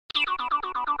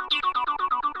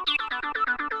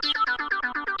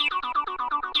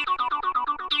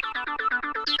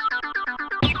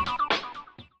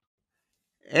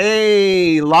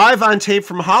Hey, live on tape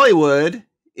from Hollywood,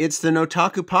 it's the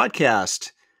Notaku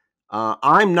Podcast.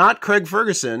 I'm not Craig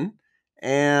Ferguson,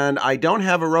 and I don't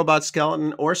have a robot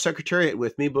skeleton or secretariat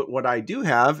with me, but what I do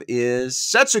have is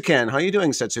Setsuken. How you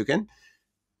doing, Setsuken?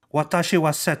 Watashi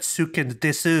wa Setsuken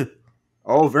desu.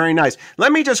 Oh, very nice.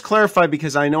 Let me just clarify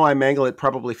because I know I mangle it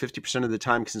probably 50% of the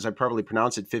time since I probably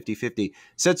pronounce it 50-50.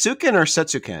 Setsuken or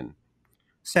Setsuken?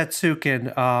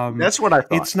 Setsuken. That's what I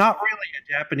thought. It's not really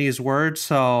a Japanese word,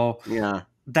 so Yeah.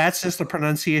 that's just the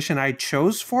pronunciation I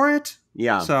chose for it.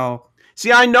 Yeah. So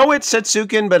See, I know it's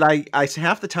Setsuken, but I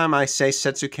half the time I say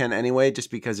Setsuken anyway, just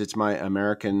because it's my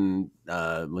American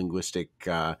linguistic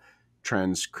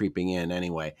trends creeping in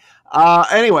anyway.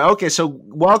 Anyway, okay, so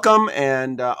welcome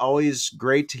and always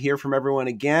great to hear from everyone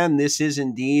again. This is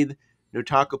indeed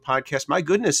Notaku Podcast. My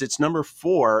goodness, it's number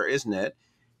 4, isn't it?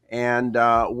 And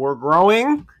we're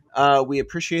growing. We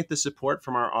appreciate the support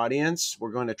from our audience.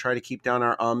 We're going to try to keep down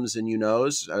our ums and you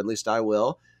knows, at least I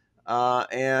will.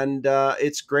 And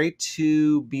it's great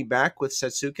to be back with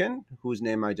Setsuken, whose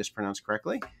name I just pronounced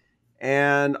correctly,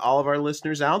 and all of our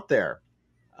listeners out there.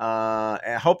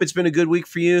 I hope it's been a good week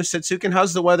for you, Setsuken.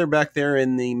 How's the weather back there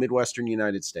in the Midwestern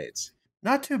United States?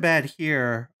 not too bad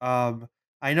here.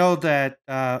 I know that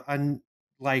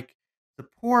like the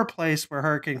poor place where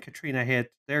Hurricane Katrina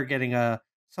hit, they're getting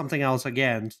something else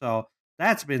again. So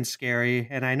that's been scary.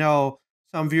 And I know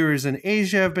some viewers in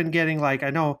Asia have been getting I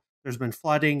know there's been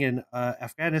flooding in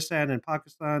Afghanistan and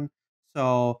Pakistan.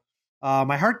 So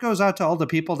my heart goes out to all the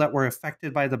people that were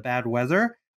affected by the bad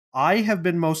weather. I have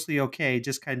been mostly okay,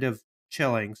 just kind of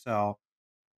chilling. So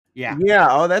yeah. Yeah,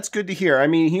 oh, that's good to hear. I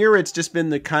mean, here it's just been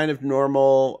the kind of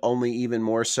normal, only even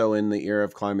more so in the era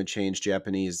of climate change,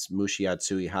 Japanese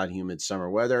mushiatsui, hot, humid summer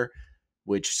weather,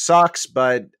 which sucks,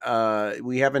 but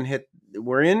we haven't hit,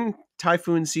 we're in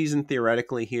typhoon season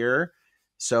theoretically here.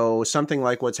 So something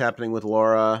like what's happening with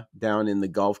Laura down in the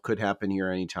Gulf could happen here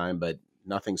anytime, but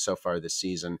nothing so far this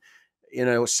season. In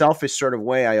a selfish sort of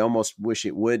way, I almost wish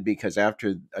it would because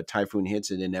after a typhoon hits,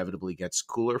 it inevitably gets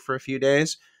cooler for a few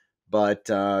days. But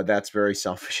that's very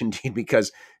selfish indeed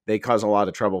because they cause a lot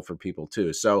of trouble for people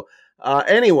too. So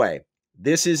anyway,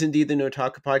 this is indeed the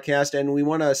Notaku Podcast, and we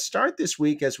want to start this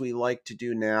week as we like to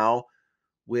do now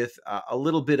with a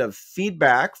little bit of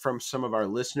feedback from some of our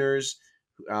listeners.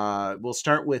 We'll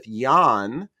start with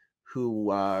Jan,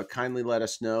 who kindly let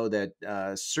us know that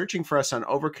searching for us on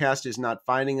Overcast is not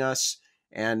finding us.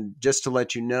 And just to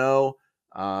let you know,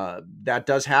 that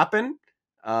does happen.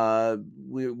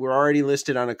 We're already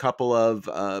listed on a couple of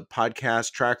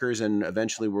podcast trackers, and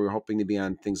eventually we're hoping to be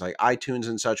on things like iTunes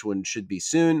and such, when should be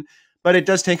soon. But it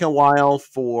does take a while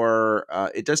for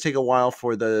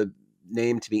the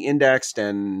name to be indexed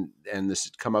and this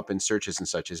come up in searches and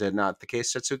such. Is that not the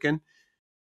case, Setsuken?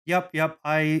 Yep.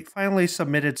 I finally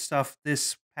submitted stuff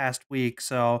this past week,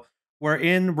 so we're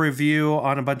in review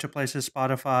on a bunch of places: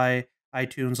 Spotify,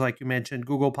 iTunes, like you mentioned,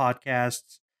 Google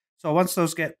Podcasts. So once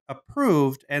those get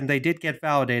approved, and they did get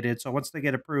validated, so once they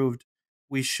get approved,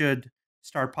 we should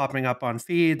start popping up on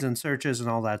feeds and searches and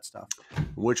all that stuff.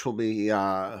 Which will be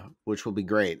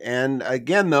great. And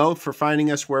again, though, for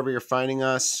finding us wherever you're finding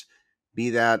us,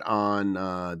 be that on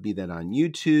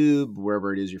YouTube,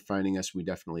 wherever it is you're finding us, we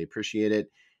definitely appreciate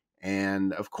it.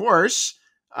 And of course,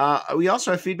 we also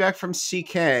have feedback from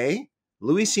CK,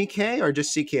 Louis CK, or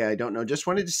just CK. I don't know. Just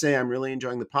wanted to say I'm really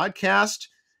enjoying the podcast.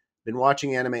 Been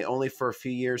watching anime only for a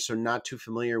few years, so not too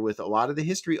familiar with a lot of the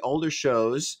history older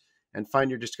shows, and find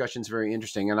your discussions very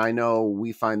interesting. And I know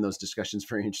we find those discussions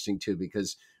very interesting too,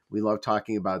 because we love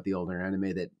talking about the older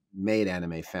anime that made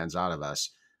anime fans out of us.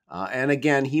 And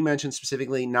again, he mentioned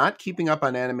specifically not keeping up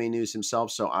on anime news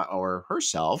himself, or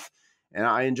herself, and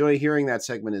I enjoy hearing that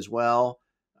segment as well.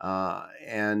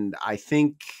 And I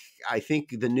think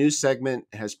the news segment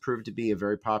has proved to be a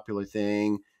very popular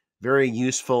thing, very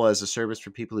useful as a service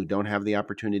for people who don't have the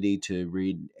opportunity to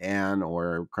read Anne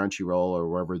or Crunchyroll or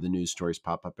wherever the news stories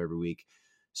pop up every week.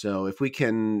 So if we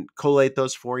can collate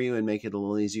those for you and make it a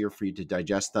little easier for you to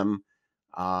digest them,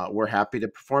 we're happy to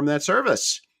perform that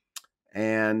service.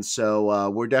 And so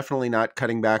we're definitely not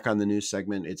cutting back on the news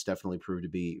segment. It's definitely proved to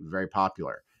be very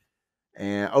popular.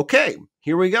 And okay,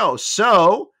 here we go.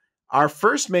 So our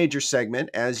first major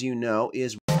segment, as you know,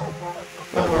 is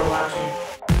what we're watching.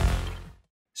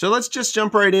 So let's just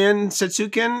jump right in,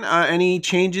 Setsuken. Any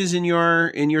changes in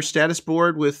your status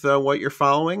board with what you're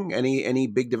following? Any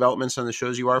big developments on the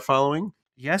shows you are following?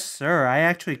 Yes, sir. I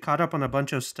actually caught up on a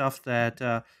bunch of stuff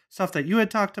that you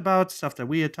had talked about, stuff that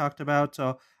we had talked about.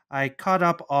 So I caught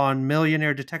up on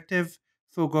Millionaire Detective,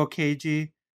 Fugou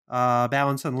Keiji,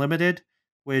 Balance Unlimited,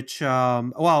 which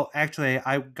well, actually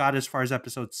I got as far as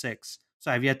episode 6.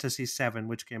 So I've yet to see 7,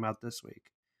 which came out this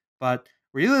week. But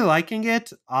really liking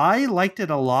it. I liked it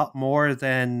a lot more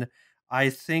than I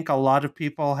think a lot of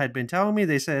people had been telling me.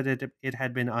 They said it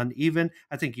had been uneven.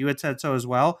 I think you had said so as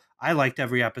well. I liked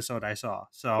every episode I saw.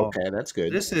 So Okay, that's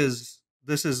good. this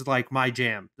is like my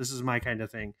jam. This is my kind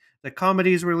of thing. The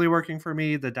comedy is really working for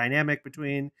me. The dynamic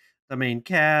between the main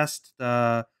cast,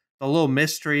 the little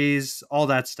mysteries, all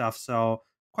that stuff. So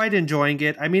quite enjoying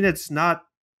it. I mean, it's not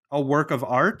a work of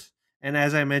art, and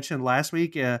as I mentioned last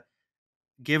week,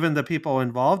 given the people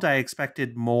involved, I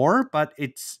expected more, but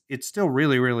it's still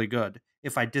really really good.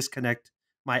 If I disconnect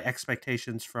my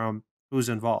expectations from who's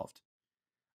involved.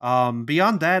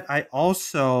 Beyond that, I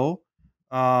also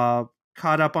uh,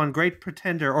 caught up on Great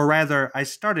Pretender, or rather, I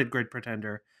started Great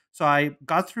Pretender. So I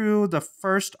got through the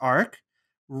first arc.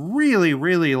 Really,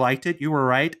 really liked it. You were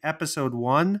right. Episode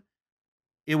 1,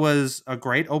 it was a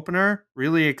great opener.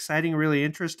 Really exciting, really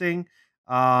interesting.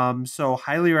 So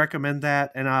highly recommend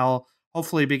that, and I'll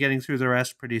hopefully be getting through the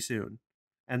rest pretty soon.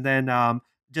 And then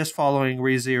just following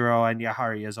ReZero and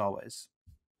Yahari as always.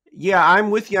 Yeah, I'm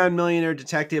with you on Millionaire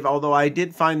Detective, although I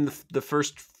did find the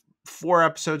first 4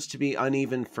 episodes to be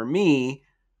uneven for me.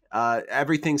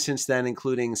 Everything since then,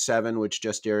 including 7, which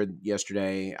just aired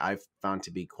yesterday, I've found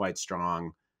to be quite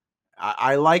strong.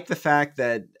 I like the fact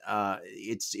that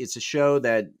it's a show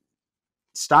that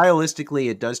stylistically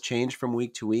it does change from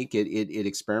week to week. It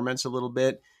experiments a little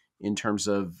bit in terms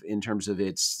of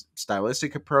its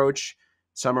stylistic approach.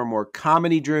 Some are more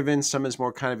comedy driven, some is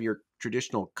more kind of your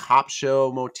traditional cop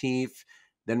show motif.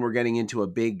 Then we're getting into a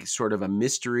big sort of a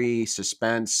mystery,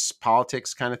 suspense,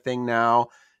 politics kind of thing now.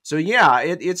 So yeah,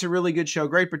 it's a really good show.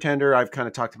 Great Pretender, I've kind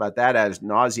of talked about that as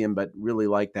nauseum, but really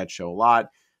like that show a lot.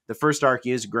 The first arc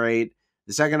is great.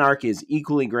 The second arc is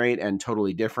equally great and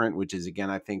totally different, which is, again,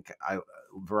 I think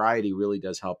variety really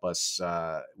does help us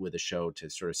with a show to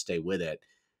sort of stay with it.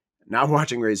 Not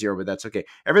watching ReZero, but that's okay.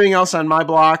 Everything else on my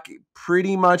block,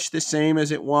 pretty much the same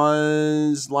as it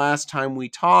was last time we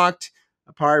talked.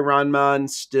 Apari Ranman,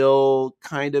 still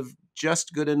kind of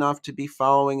just good enough to be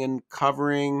following and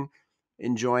covering,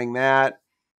 enjoying that.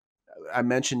 I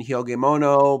mentioned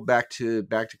Hyogemono, back to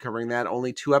covering that.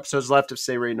 Only 2 episodes left of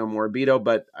Seirei no Moribito,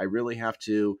 but I really have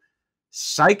to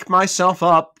psych myself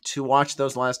up to watch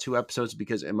those last 2 episodes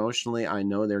because emotionally I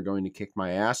know they're going to kick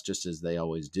my ass just as they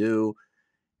always do.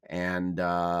 And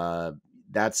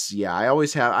that's, yeah,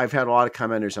 I've had a lot of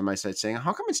commenters on my site saying,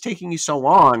 how come it's taking you so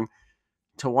long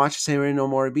to watch Seirei no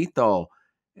Moribito?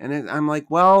 And I'm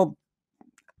like, well,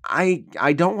 I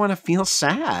don't want to feel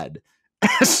sad.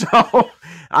 So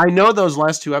I know those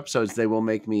last 2 episodes they will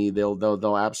make me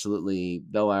they'll absolutely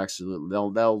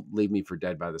they'll leave me for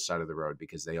dead by the side of the road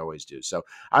because they always do. So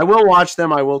I will watch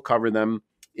them, I will cover them.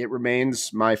 It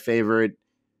remains my favorite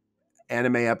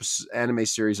anime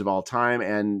series of all time,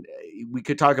 and we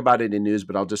could talk about it in news,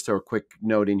 but I'll just throw a quick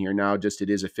note in here now. Just, it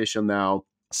is official now.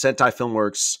 Sentai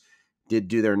Filmworks did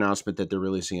do their announcement that they're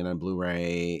releasing it on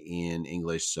Blu-ray in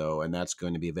English, so, and that's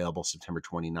going to be available September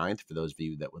 29th for those of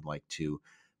you that would like to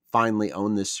finally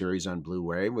own this series on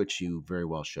Blu-ray, which you very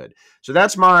well should. So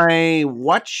that's my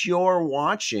what you're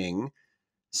watching.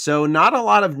 So not a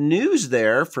lot of news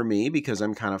there for me because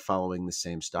I'm kind of following the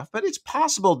same stuff, but it's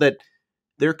possible that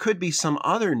there could be some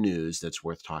other news that's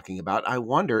worth talking about. I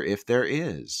wonder if there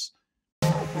is.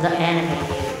 The anime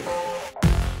news.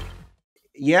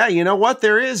 Yeah, you know what?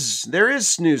 There is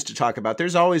news to talk about.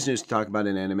 There's always news to talk about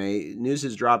in anime. News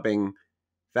is dropping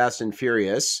fast and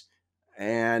furious.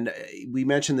 And we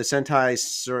mentioned the Sentai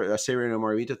Seirei no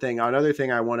Moribito thing. Another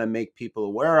thing I want to make people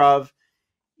aware of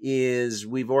is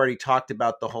we've already talked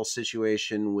about the whole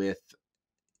situation with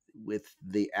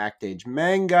the Act Age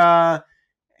manga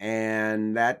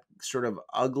and that sort of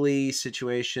ugly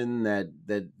situation that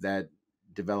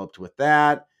developed with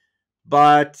that.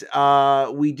 But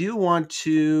we do want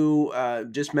to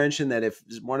just mention that if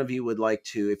one of you would like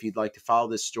to, if you'd like to follow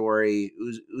this story,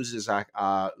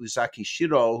 Uzaki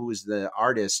Shiro, who is the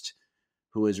artist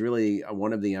who is really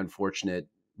one of the unfortunate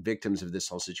victims of this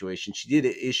whole situation, she did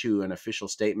issue an official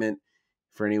statement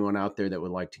for anyone out there that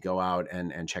would like to go out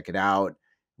and check it out.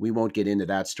 We won't get into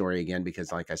that story again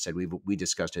because, like I said, we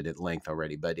discussed it at length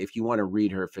already. But if you want to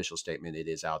read her official statement, it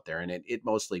is out there, and it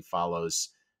mostly follows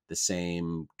the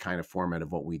same kind of format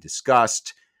of what we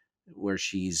discussed, where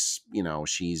she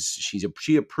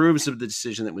approves of the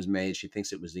decision that was made. She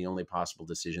thinks it was the only possible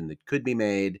decision that could be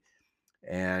made,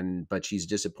 but she's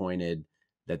disappointed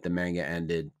that the manga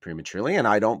ended prematurely, and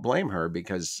I don't blame her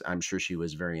because I'm sure she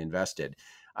was very invested.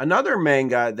 Another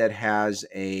manga that has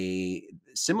a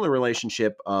similar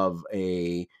relationship of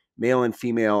a male and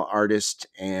female artist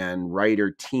and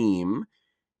writer team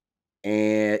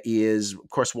and is of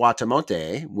course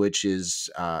Watamote, which is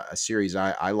a series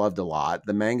I loved a lot.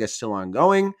 The manga is still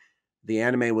ongoing. The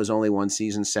anime was only one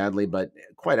season, sadly, but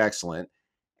quite excellent.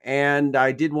 And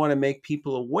I did want to make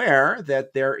people aware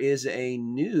that there is a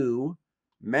new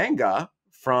manga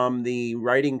from the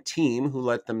writing team who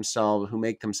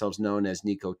make themselves known as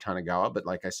Nico Tanagawa, but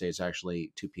like I say, it's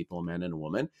actually two people, a man and a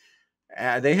woman.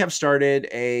 They have started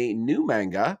a new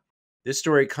manga. This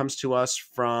story comes to us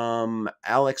from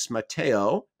Alex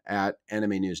Mateo at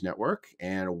Anime News Network,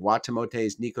 and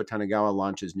Watamote's Nico Tanagawa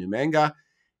launches new manga,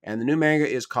 and the new manga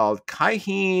is called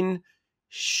Kaihin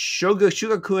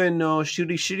Shugakuen no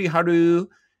Shuri Haru,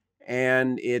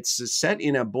 and it's set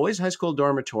in a boys' high school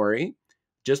dormitory.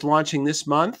 Just launching this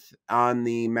month on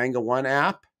the Manga One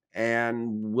app, and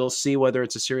we'll see whether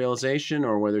it's a serialization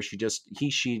or whether she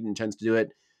intends to do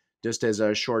it just as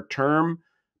a short term.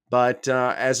 But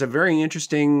as a very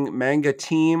interesting manga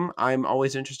team, I'm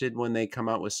always interested when they come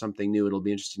out with something new. It'll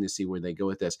be interesting to see where they go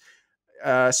with this.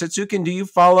 Setsuken, do you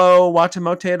follow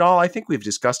Watamote at all? I think we've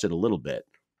discussed it a little bit.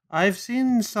 I've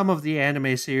seen some of the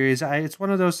anime series. It's one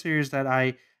of those series that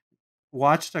I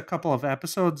watched a couple of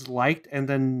episodes, liked, and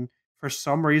then for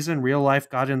some reason real life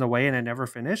got in the way and I never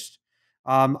finished.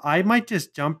 I might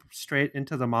just jump straight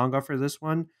into the manga for this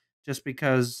one, just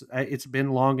because it's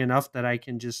been long enough that I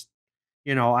can just,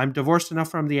 I'm divorced enough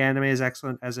from the anime, as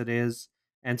excellent as it is,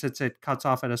 and since it cuts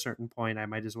off at a certain point, I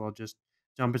might as well just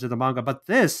jump into the manga. But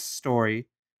this story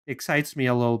excites me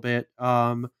a little bit.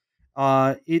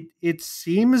 It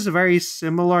seems very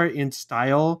similar in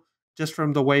style, just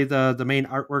from the way the main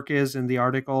artwork is in the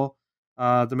article.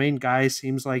 The main guy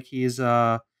seems like he's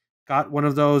got one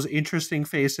of those interesting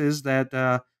faces that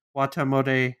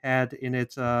Watamote had in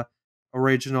its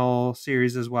original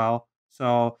series as well.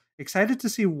 So excited to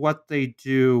see what they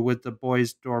do with the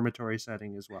boys' dormitory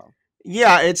setting as well.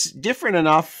 Yeah, it's different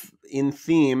enough in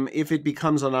theme. If it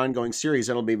becomes an ongoing series,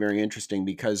 it'll be very interesting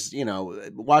because,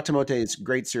 Watamote is a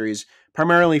great series,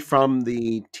 primarily from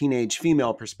the teenage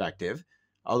female perspective,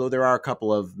 although there are a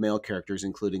couple of male characters,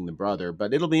 including the brother.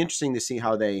 But it'll be interesting to see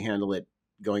how they handle it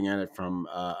going at it from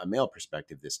a male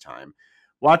perspective this time.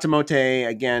 Watamote,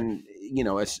 again,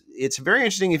 it's very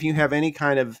interesting if you have any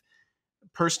kind of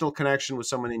personal connection with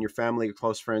someone in your family or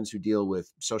close friends who deal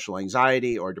with social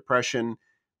anxiety or depression,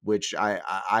 which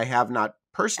I have not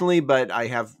personally, but I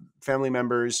have family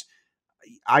members.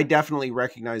 I definitely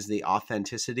recognize the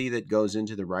authenticity that goes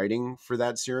into the writing for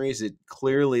that series. It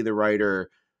clearly the writer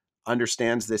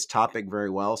understands this topic very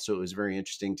well, so it was very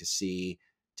interesting to see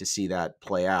that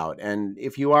play out. And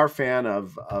if you are a fan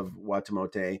of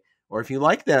Watamote, or if you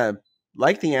like the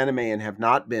anime and have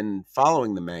not been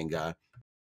following the manga,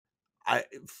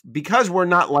 because we're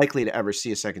not likely to ever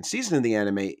see a second season of the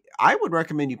anime, I would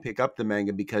recommend you pick up the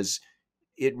manga because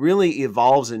it really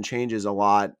evolves and changes a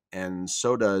lot, and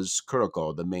so does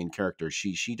Kuroko, the main character.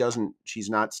 She's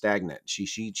not stagnant.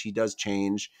 She does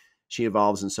change. She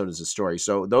evolves, and so does the story.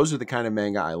 So those are the kind of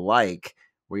manga I like,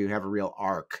 where you have a real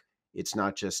arc. It's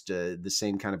not just the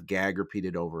same kind of gag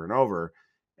repeated over and over.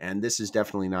 And this is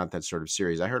definitely not that sort of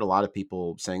series. I heard a lot of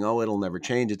people saying, "Oh, it'll never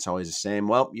change. It's always the same."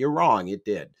 Well, you're wrong. It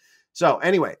did. So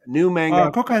anyway, new manga.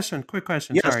 Quick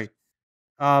question. Yes. Sorry.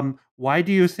 Why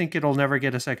do you think it'll never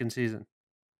get a second season?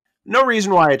 No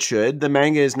reason why it should. The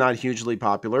manga is not hugely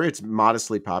popular. It's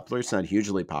modestly popular. It's not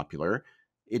hugely popular.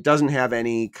 It doesn't have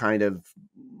any kind of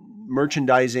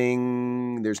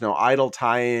merchandising. There's no idol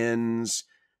tie-ins.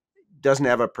 Doesn't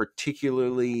have a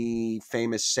particularly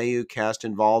famous seiyuu cast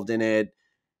involved in it,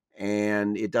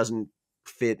 and it doesn't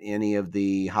fit any of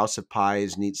the House of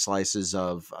Pies neat slices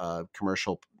of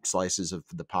commercial slices of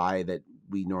the pie that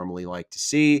we normally like to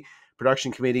see.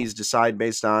 Production committees decide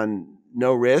based on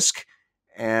no risk,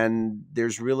 and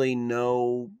there's really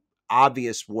no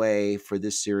obvious way for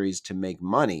this series to make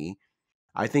money.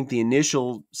 I think the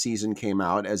initial season came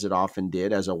out, as it often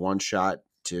did, as a one shot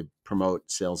to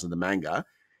promote sales of the manga.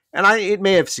 And it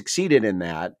may have succeeded in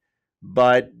that,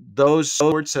 but those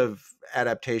sorts of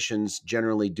adaptations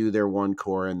generally do their one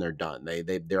core and they're done.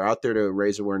 They're out there to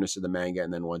raise awareness of the manga,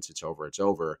 and then once it's over, it's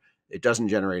over. It doesn't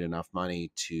generate enough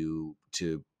money to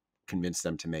convince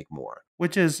them to make more.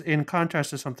 Which is in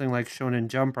contrast to something like Shonen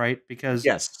Jump, right? Because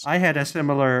Yes. I had a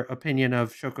similar opinion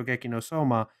of Shokugeki no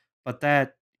Soma, but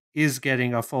that is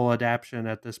getting a full adaptation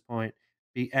at this point,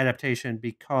 the adaptation,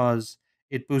 because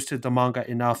it boosted the manga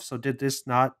enough. So did this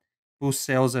not boost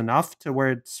sales enough to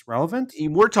where it's relevant?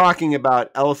 We're talking about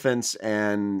elephants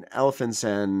and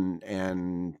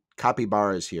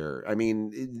capybaras here. I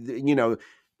mean,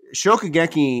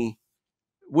 Shokugeki,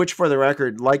 which for the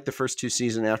record, like the first two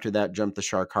seasons after that, jumped the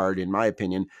shark hard, in my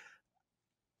opinion.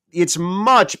 it's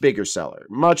much bigger seller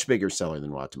than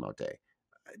Watamote.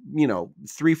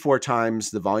 3-4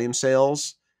 times the volume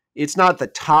sales. It's not the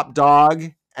top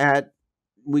dog at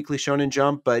Weekly Shonen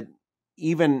Jump, but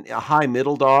even a high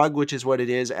middle dog, which is what it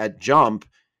is at Jump,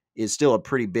 is still a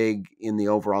pretty big in the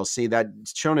overall sea. That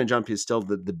Shonen Jump is still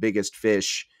the biggest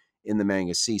fish in the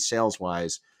manga sea sales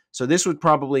wise. So this would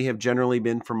probably have generally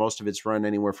been for most of its run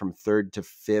anywhere from third to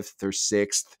fifth or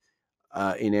sixth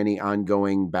in any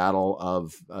ongoing battle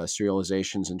of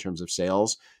serializations in terms of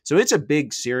sales. So it's a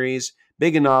big series,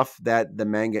 big enough that the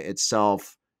manga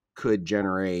itself could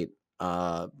generate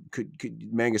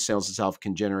manga sales itself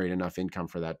can generate enough income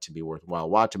for that to be worthwhile.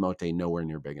 Watamote nowhere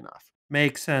near big enough.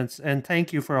 Makes sense. And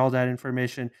thank you for all that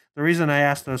information. The reason I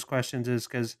asked those questions is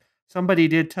because somebody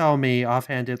did tell me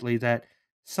offhandedly that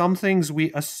some things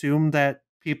we assume that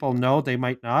people know, they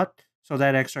might not. So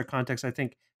that extra context, I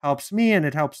think, helps me and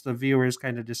it helps the viewers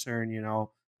kind of discern,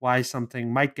 why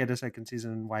something might get a second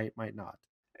season and why it might not.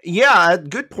 Yeah,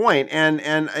 good point. And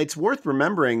it's worth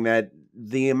remembering that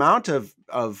the amount of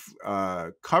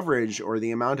coverage or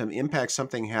the amount of impact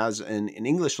something has in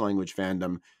English language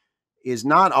fandom is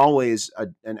not always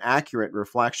an accurate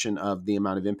reflection of the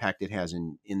amount of impact it has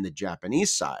in the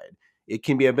Japanese side. It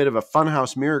can be a bit of a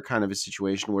funhouse mirror kind of a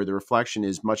situation where the reflection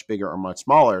is much bigger or much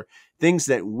smaller. Things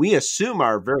that we assume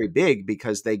are very big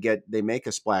because they make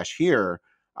a splash here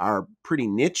are pretty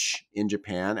niche in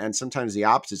Japan, and sometimes the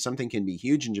opposite. Something can be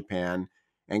huge in Japan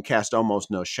and cast almost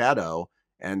no shadow,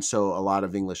 and so a lot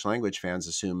of English language fans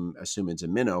assume it's a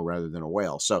minnow rather than a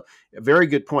whale. So, a very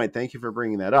good point. Thank you for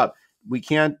bringing that up. We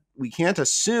can't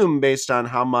assume based on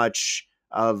how much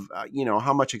of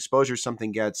how much exposure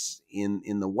something gets in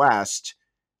the West,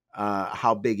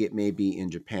 how big it may be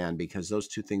in Japan, because those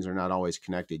two things are not always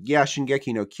connected. Yeah,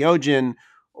 Shingeki no Kyojin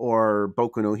or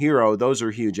Boku no Hero, those are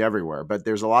huge everywhere, but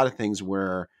there's a lot of things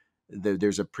where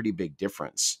there's a pretty big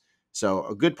difference. So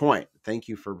a good point. Thank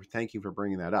you for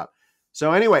bringing that up.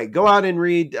 So anyway, go out and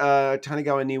read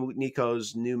Tanegawa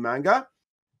Nico's new manga.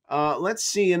 Let's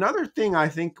see. Another thing I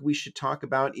think we should talk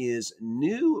about is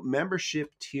new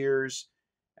membership tiers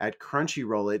at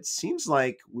Crunchyroll. It seems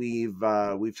like we've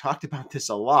talked about this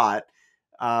a lot,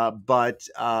 but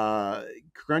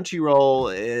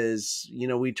Crunchyroll is,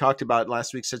 we talked about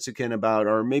last week, Setsuken, about,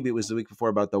 or maybe it was the week before,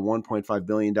 about the $1.5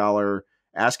 billion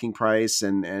asking price,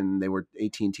 and they were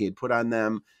AT&T had put on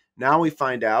them. Now we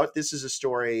find out this is a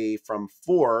story from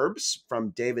Forbes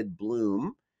from David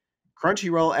Bloom.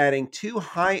 Crunchyroll adding 2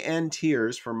 high-end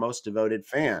tiers for most devoted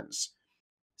fans.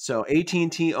 So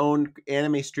AT&T owned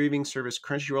anime streaming service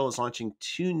Crunchyroll is launching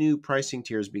 2 new pricing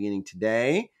tiers beginning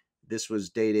today. This was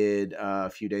dated a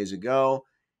few days ago.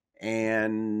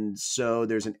 And so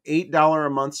there's an $8 a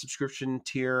month subscription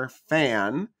tier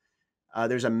fan.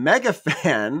 There's a mega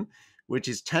fan, which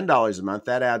is $10 a month.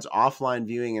 That adds offline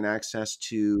viewing and access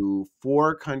to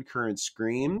 4 concurrent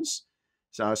streams.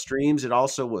 So streams,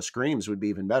 streams would be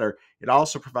even better. It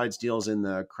also provides deals in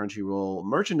the Crunchyroll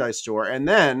merchandise store. And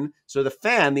then, so the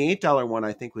fan, the $8 one,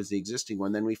 I think was the existing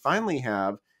one. Then we finally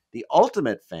have the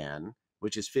ultimate fan,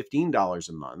 which is $15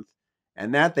 a month.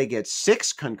 And that they get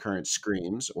 6 concurrent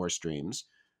streams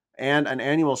and an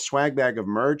annual swag bag of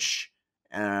merch,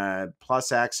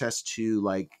 plus access to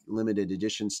like limited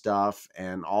edition stuff,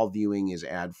 and all viewing is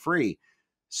ad free.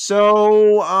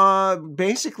 So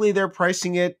basically they're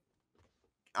pricing it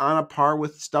on a par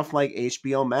with stuff like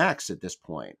HBO Max at this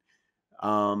point.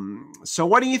 So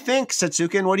what do you think,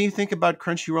 Setsuken? What do you think about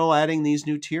Crunchyroll adding these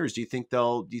new tiers? Do you think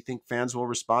fans will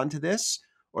respond to this?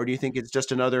 Or do you think it's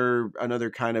just another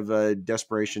kind of a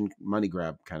desperation money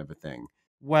grab kind of a thing?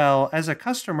 Well, as a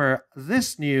customer,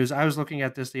 this news, I was looking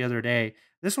at this the other day.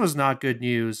 This was not good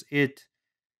news. It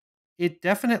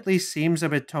definitely seems a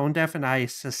bit tone deaf, and I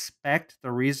suspect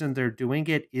the reason they're doing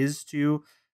it is to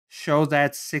show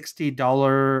that $60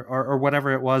 or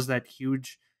whatever it was, that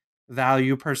huge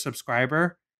value per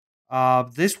subscriber.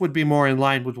 This would be more in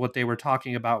line with what they were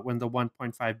talking about when the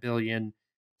 1.5 billion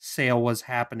sale was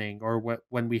happening, or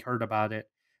when we heard about it.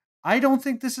 I don't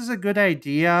think this is a good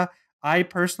idea. I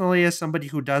personally, as somebody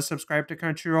who does subscribe to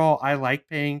Crunchyroll, I like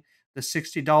paying the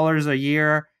 $60 a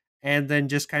year and then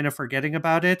just kind of forgetting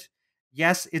about it.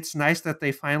 Yes, it's nice that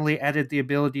they finally added the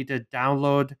ability to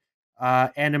download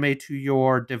anime to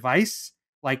your device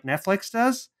like Netflix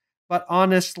does. But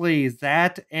honestly,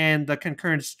 that and the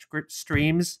concurrent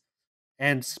streams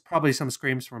and probably some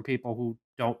screams from people who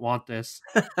don't want this.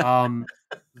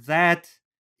 That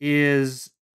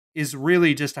is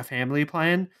really just a family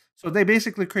plan. So they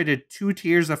basically created 2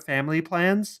 tiers of family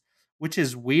plans, which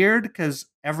is weird because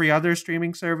every other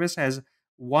streaming service has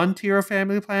 1 tier of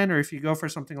family plan, or if you go for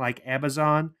something like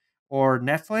Amazon or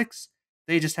Netflix,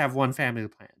 They just have one family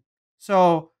plan.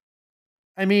 So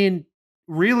I mean,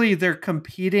 really, they're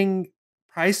competing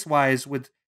price wise with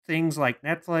things like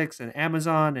Netflix and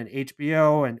Amazon and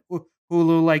HBO and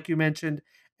Hulu, like you mentioned,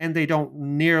 and they don't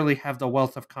nearly have the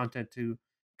wealth of content to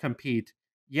compete.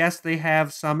 Yes, they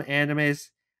have some animes.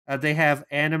 They have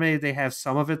anime. They have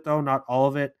some of it, though, not all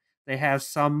of it. They have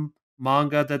some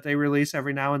manga that they release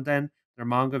every now and then. Their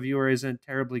manga viewer isn't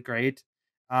terribly great.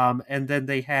 And then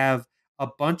they have a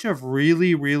bunch of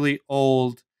really, really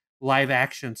old live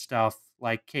action stuff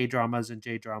like K dramas and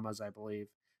J dramas, I believe.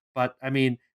 But I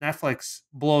mean, Netflix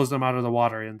blows them out of the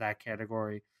water in that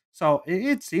category. So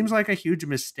it seems like a huge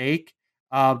mistake.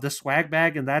 The swag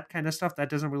bag and that kind of stuff, that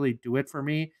doesn't really do it for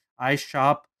me. I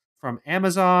shop from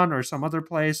Amazon or some other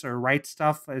place, or Right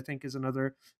Stuff, I think is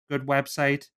another good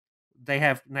website. They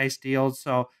have nice deals.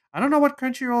 So I don't know what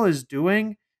Crunchyroll is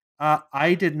doing.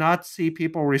 I did not see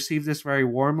people receive this very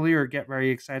warmly or get very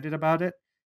excited about it.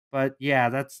 But yeah,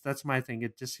 that's my thing.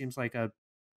 It just seems like a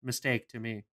mistake to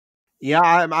me.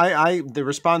 Yeah, the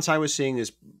response I was seeing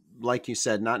is, like you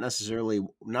said, not necessarily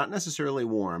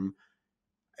warm.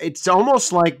 It's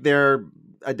almost like they're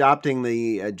adopting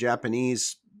the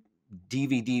Japanese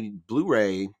DVD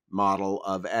Blu-ray model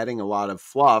of adding a lot of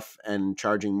fluff and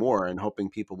charging more and hoping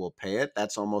people will pay it.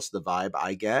 That's almost the vibe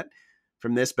I get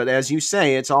from this. But as you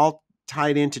say, it's all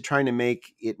tied into trying to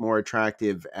make it more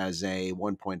attractive as a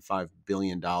 $1.5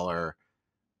 billion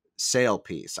sale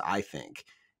piece, I think.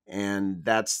 And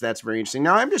that's very interesting.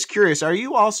 Now, I'm just curious, are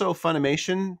you also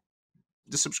Funimation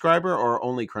the subscriber or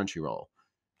only Crunchyroll?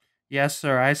 Yes,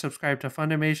 sir. I subscribe to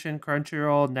Funimation,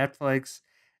 Crunchyroll, Netflix,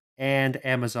 and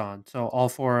Amazon. So all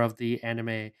four of the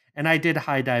anime. And I did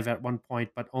High Dive at one point,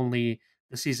 but only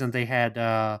the season they had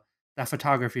that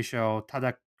photography show.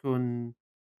 Tadakun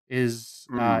is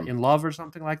Mm. in love or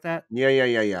something like that.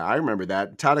 Yeah. I remember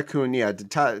that. Tadakun, yeah.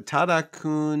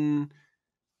 Tadakun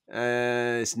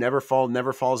is never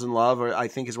falls in love, or I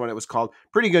think is what it was called.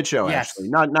 Pretty good show, actually.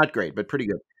 Yes. Not great, but pretty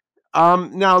good.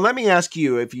 Now let me ask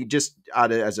you, if you just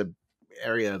as a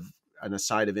area of an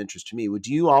aside of interest to me, would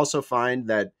you also find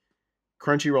that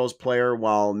Crunchyroll's player,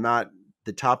 while not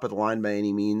the top of the line by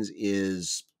any means,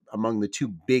 is among the two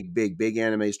big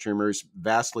anime streamers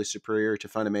vastly superior to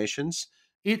Funimation's?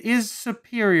 It is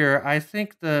superior. I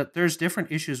think that there's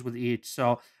different issues with each.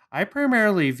 So I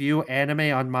primarily view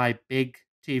anime on my big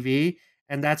TV,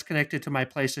 and that's connected to my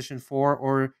PlayStation 4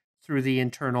 or through the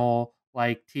internal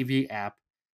like TV app.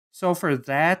 So for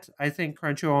that, I think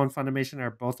Crunchyroll and Funimation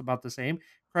are both about the same.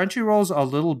 Crunchyroll's a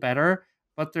little better,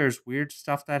 but there's weird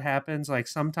stuff that happens. Like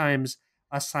sometimes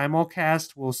a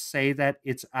simulcast will say that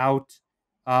it's out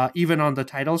even on the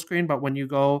title screen, but when you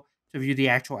go to view the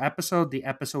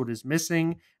episode is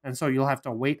missing, and so you'll have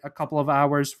to wait a couple of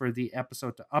hours for the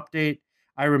episode to update.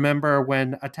 I remember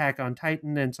when Attack on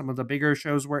Titan and some of the bigger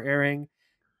shows were airing,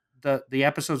 the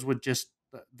episodes would just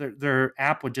their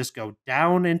app would just go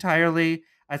down entirely.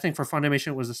 I think for Funimation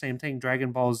it was the same thing.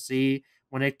 Dragon Ball Z,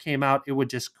 when it came out, it would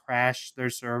just crash their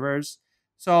servers.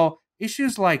 So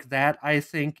issues like that, I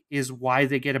think, is why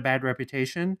they get a bad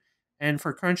reputation. And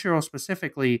for Crunchyroll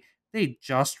specifically, they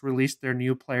just released their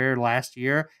new player last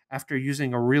year after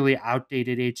using a really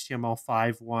outdated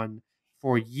HTML5 one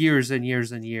for years and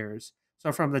years and years.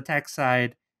 So from the tech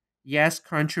side, yes,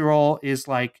 Crunchyroll is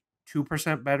like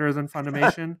 2% better than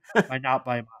Funimation, but not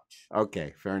by much.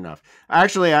 Okay, fair enough.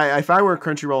 Actually, if I were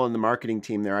Crunchyroll in the marketing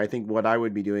team there, I think what I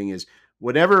would be doing is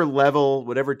whatever level,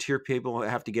 whatever tier people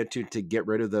have to get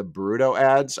rid of the Boruto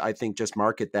ads. I think just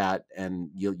market that, and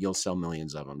you'll sell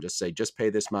millions of them. Just say, just pay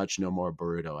this much, no more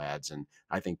Boruto ads, and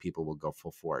I think people will go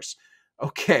full force.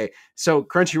 Okay, so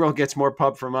Crunchyroll gets more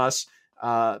pub from us,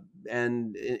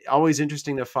 and always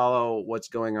interesting to follow what's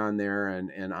going on there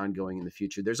and ongoing in the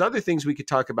future. There's other things we could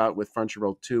talk about with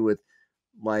Crunchyroll too, with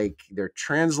like their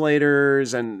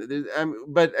translators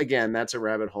but again, that's a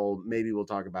rabbit hole. Maybe we'll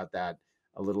talk about that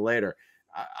a little later.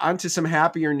 On to some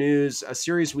happier news, a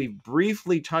series we've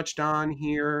briefly touched on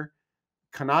here,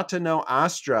 Kanata no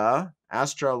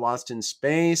Astra Lost in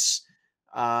Space.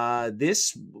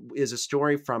 This is a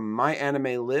story from My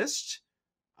Anime List,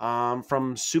 from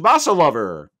Tsubasa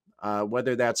Lover.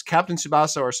 Whether that's Captain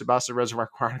Tsubasa or Tsubasa Reservoir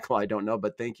Chronicle, I don't know,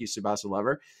 but thank you, Tsubasa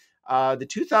Lover. The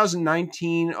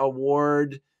 2019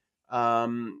 award,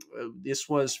 this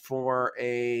was for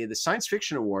the Science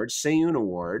Fiction Award, Seiyun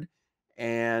Award,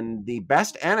 and the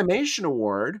Best Animation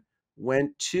Award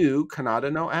went to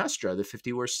Kanata no Astra, the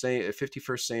 51st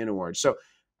Saiyan Award. So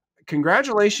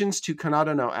congratulations to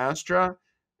Kanata no Astra.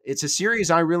 It's a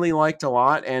series I really liked a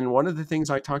lot, and one of the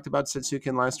things I talked about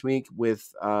Setsuken last week with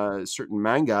certain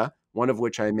manga, one of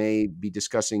which I may be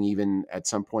discussing even at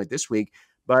some point this week,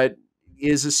 but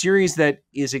is a series that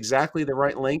is exactly the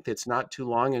right length. It's not too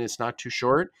long and it's not too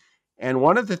short. And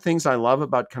one of the things I love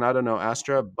about Kanata no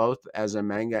Astra, both as a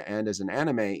manga and as an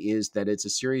anime, is that it's a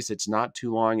series that's not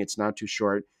too long, it's not too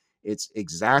short. It's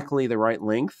exactly the right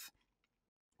length,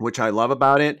 which I love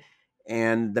about it.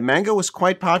 And the manga was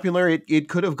quite popular. It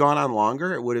could have gone on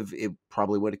longer. It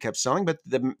probably would have kept selling, but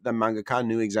the mangaka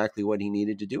knew exactly what he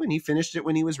needed to do, and he finished it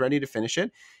when he was ready to finish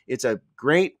it. It's a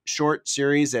great short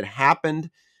series that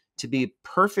happened to be a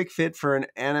perfect fit for an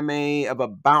anime of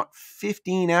about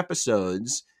 15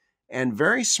 episodes. And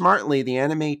very smartly, the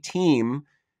anime team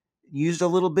used a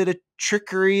little bit of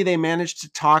trickery. They managed to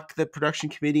talk the production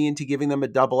committee into giving them a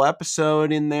double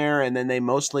episode in there, and then they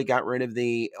mostly got rid of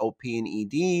the OP and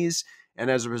EDs. And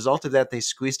as a result of that, they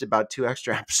squeezed about 2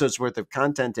 extra episodes worth of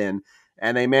content in,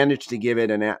 and they managed to give it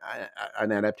an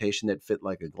adaptation that fit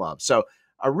like a glove. So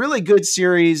a really good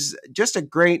series, just a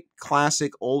great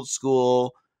classic, old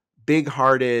school,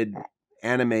 big-hearted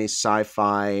anime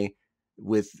sci-fi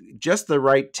with just the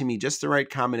right, to me, just the right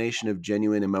combination of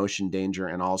genuine emotion, danger,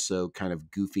 and also kind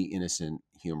of goofy, innocent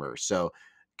humor. So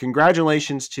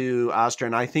congratulations to Astra.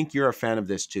 And I think you're a fan of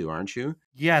this too, aren't you?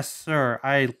 Yes, sir.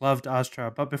 I loved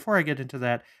Astra. But before I get into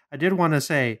that, I did want to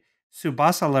say,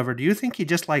 Subasa Lover, do you think he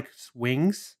just likes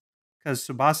wings? Because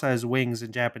Subasa is wings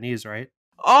in Japanese, right?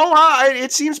 Oh,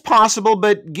 it seems possible,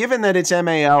 but given that it's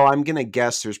MAO, I'm going to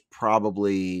guess there's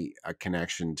probably a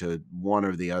connection to one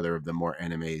or the other of the more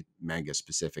anime manga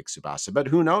specific Tsubasa. But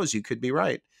who knows? You could be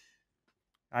right.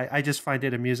 I just find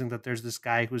it amusing that there's this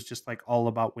guy who's just like all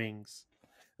about wings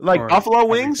Like for buffalo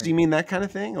wings? Do you everything. mean that kind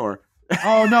of thing? Or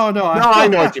Oh, no, no. no, I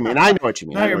know what you mean. I know what you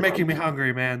mean. Now I know you're what you making me mean.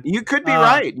 hungry, man. You could be Uh,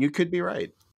 right. You could be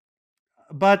right.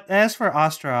 But as for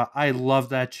Astra, I love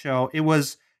that show. It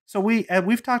was so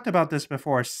we've talked about this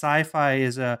before. Sci-fi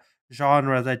is a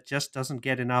genre that just doesn't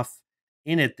get enough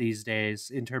in it these days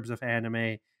in terms of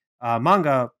anime.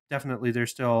 Manga, definitely,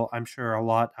 there's still, I'm sure, a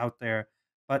lot out there.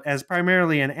 But as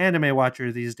primarily an anime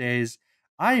watcher these days,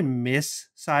 I miss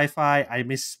sci-fi. I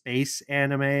miss space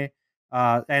anime,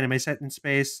 anime set in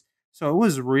space. So it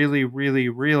was really, really,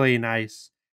 really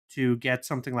nice to get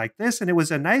something like this, and it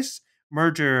was a nice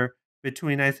merger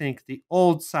between, I think, the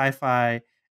old sci-fi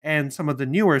and some of the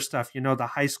newer stuff, the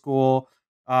high school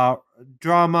uh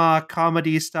drama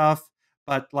comedy stuff,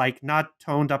 but like not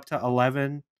toned up to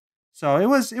 11. So it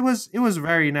was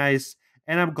very nice,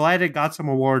 and I'm glad it got some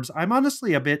awards. I'm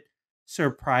honestly a bit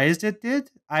surprised it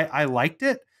did. I liked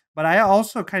it, but I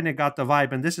also kind of got the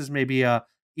vibe, and this is maybe a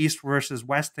east versus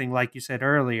west thing like you said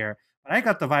earlier, but I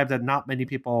got the vibe that not many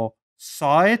people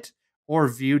saw it or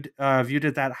viewed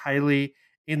it that highly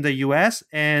in the US.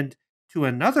 And to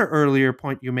another earlier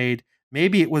point you made,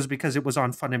 maybe it was because it was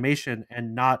on Funimation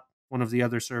and not one of the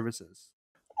other services.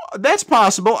 That's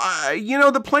possible.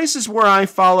 The places where I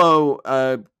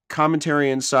follow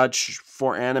commentary and such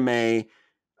for anime,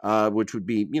 which would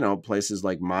be, places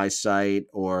like my site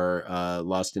or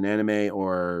Lost in Anime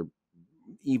or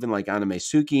even like Anime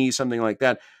Suki, something like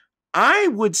that. I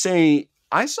would say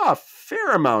I saw a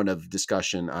fair amount of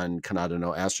discussion on Kanata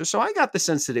no Astra, so I got the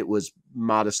sense that it was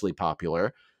modestly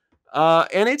popular.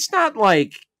 And it's not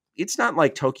like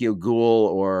Tokyo Ghoul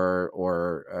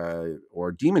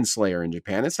or Demon Slayer in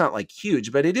Japan. It's not like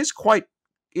huge, but it is quite.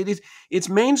 It's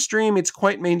mainstream. It's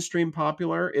quite mainstream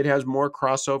popular. It has more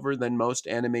crossover than most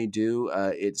anime do.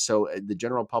 The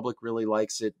general public really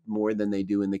likes it more than they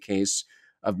do in the case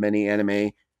of many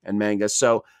anime and manga.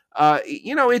 So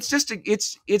it's just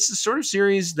it's the sort of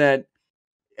series that,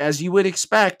 as you would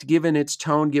expect, given its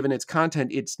tone, given its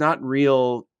content, it's not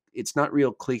real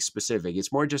clique specific.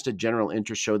 It's more just a general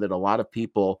interest show that a lot of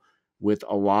people with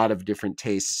a lot of different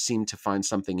tastes seem to find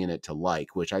something in it to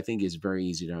like, which I think is very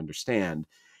easy to understand.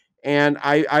 And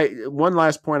I one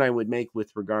last point I would make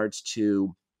with regards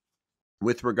to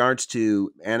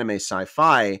anime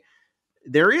sci-fi,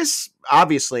 there is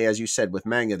obviously, as you said, with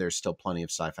manga, there's still plenty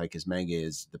of sci-fi because manga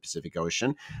is the Pacific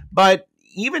Ocean. But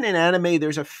even in anime,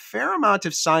 there's a fair amount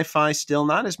of sci-fi still,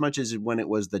 not as much as when it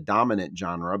was the dominant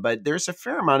genre, but there's a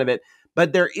fair amount of it.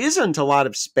 But there isn't a lot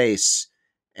of space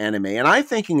anime. And I'm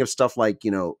thinking of stuff like, Uchu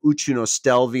no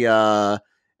Stelvia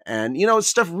and,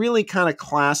 stuff really kind of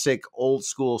classic, old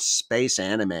school space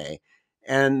anime.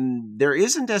 And there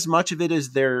isn't as much of it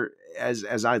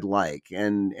as I'd like,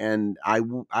 and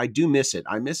I do miss it.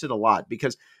 I miss it a lot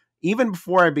because even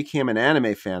before I became an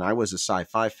anime fan, I was a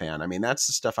sci-fi fan. I mean, that's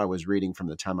the stuff I was reading from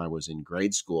the time I was in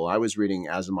grade school. I was reading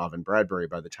Asimov and Bradbury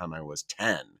by the time I was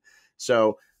 10.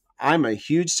 So I'm a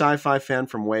huge sci-fi fan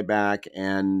from way back,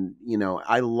 and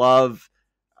I love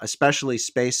especially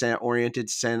space-oriented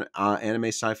anime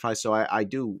sci-fi. So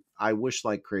I wish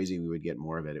like crazy we would get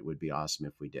more of it. It would be awesome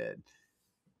if we did.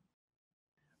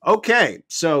 Okay,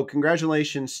 so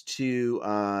congratulations to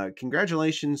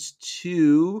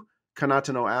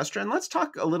Kanata no Astra, and let's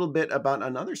talk a little bit about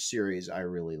another series I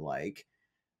really like,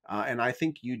 and I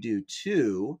think you do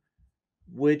too,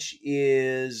 which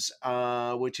is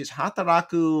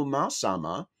Hataraku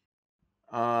Maou-sama,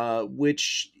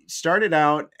 which started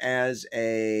out as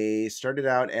a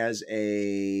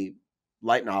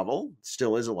light novel,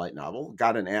 still is a light novel.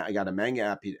 Got a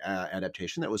manga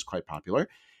adaptation that was quite popular,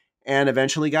 and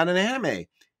eventually got an anime.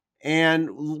 And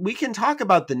we can talk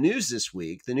about the news this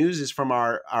week. The news is from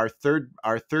our third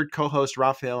co-host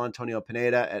Rafael Antonio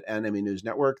Pineda at Anime News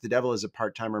Network. The Devil is a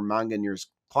Part-Timer manga nears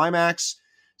climax.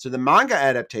 So the manga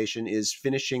adaptation is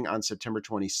finishing on September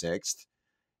 26th.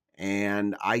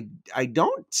 And I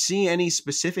don't see any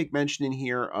specific mention in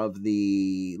here of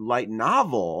the light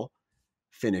novel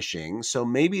finishing. So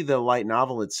maybe the light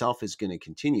novel itself is going to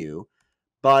continue,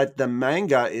 but the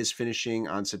manga is finishing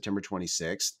on September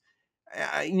 26th.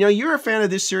 You're a fan of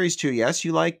this series too. Yes, do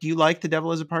you like The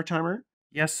Devil as a Part-Timer?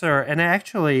 Yes, sir. And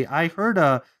actually, I heard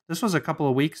this was a couple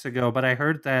of weeks ago, but I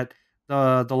heard that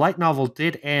the light novel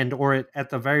did end, or at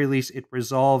the very least, it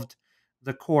resolved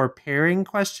the core pairing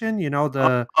question. You know,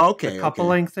 the Okay.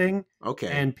 coupling thing, Okay.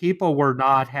 and people were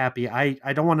not happy. I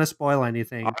don't want to spoil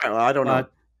anything, Well, I don't know.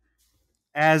 but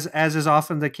as is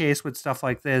often the case with stuff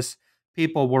like this,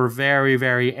 people were very,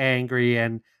 very angry,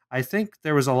 and I think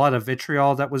there was a lot of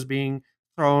vitriol that was being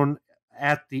thrown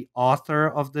at the author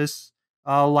of this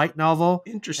light novel,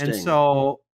 and Interesting.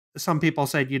 so some people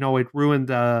said, it ruined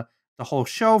the whole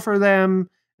show for them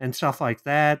and stuff like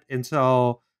that, and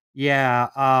so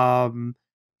yeah,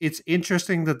 it's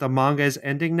interesting that the manga is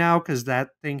ending now because that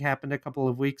thing happened a couple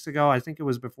of weeks ago. I think it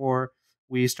was before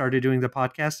we started doing the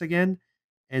podcast again,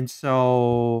 and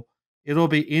so it'll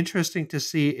be interesting to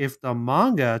see if the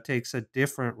manga takes a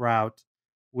different route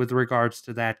with regards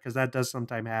to that, because that does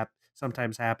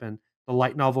sometimes happen. The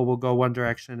light novel will go one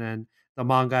direction, and the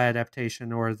manga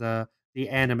adaptation or the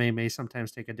anime may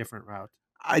sometimes take a different route.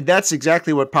 That's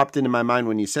exactly what popped into my mind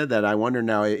when you said that. I wonder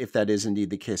now if that is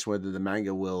indeed the case, whether the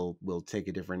manga will take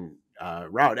a different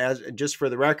route. As just for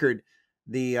the record,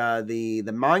 the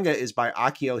manga is by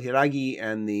Akio Hiragi,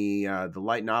 and the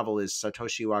light novel is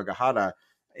Satoshi Wagahara.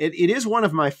 It is one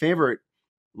of my favorite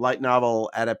light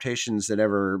novel adaptations that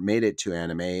ever made it to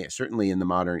anime, certainly in the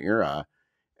modern era.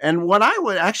 And what I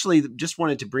would actually just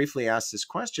wanted to briefly ask this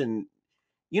question,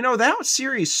 that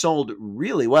series sold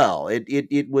really well.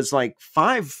 It was like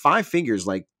five figures,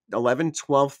 like 11,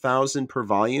 12,000 per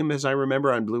volume, as I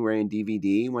remember, on Blu-ray and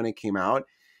DVD when it came out.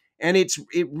 And it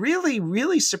really,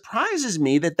 really surprises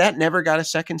me that never got a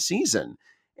second season.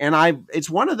 And it's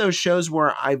one of those shows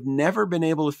where I've never been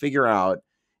able to figure out.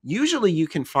 Usually you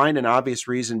can find an obvious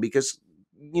reason because,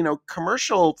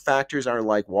 commercial factors are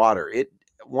like water. It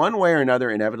one way or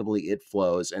another, inevitably it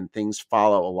flows and things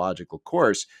follow a logical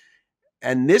course.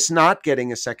 And this not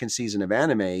getting a second season of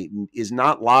anime is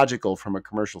not logical from a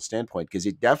commercial standpoint because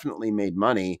it definitely made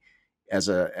money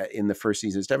in the first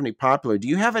season. It's definitely popular. Do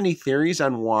you have any theories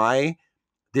on why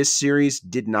this series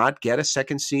did not get a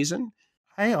second season?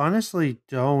 I honestly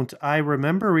don't. I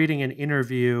remember reading an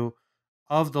interview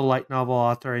of the light novel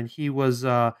author, and he was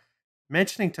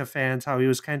mentioning to fans how he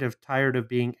was kind of tired of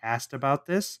being asked about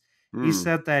this. He Hmm.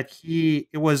 said that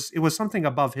it was something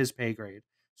above his pay grade.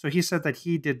 So he said that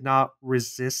he did not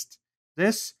resist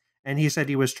this, and he said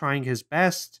he was trying his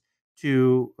best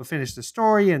to finish the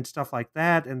story and stuff like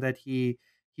that, and that he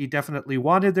definitely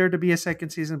wanted there to be a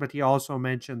second season, but he also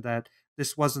mentioned that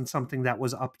this wasn't something that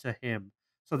was up to him.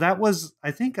 So that was,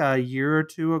 I think, a year or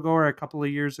two ago or a couple of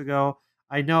years ago.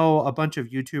 I know a bunch of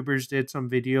YouTubers did some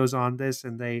videos on this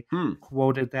and they Hmm.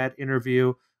 quoted that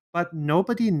interview, but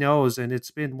nobody knows. And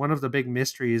it's been one of the big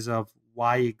mysteries of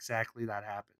why exactly that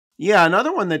happened. Yeah,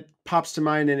 another one that pops to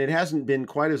mind, and it hasn't been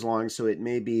quite as long, so it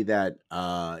may be that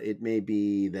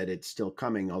it's still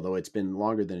coming, although it's been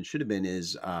longer than it should have been.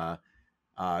 Is Gekkan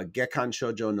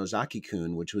Shoujo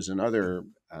Nozaki-kun, which was another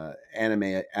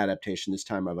anime adaptation, this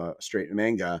time of a straight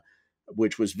manga,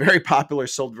 which was very popular,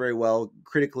 sold very well,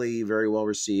 critically very well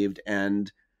received,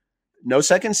 and no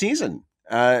second season.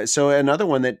 So another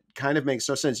one that kind of makes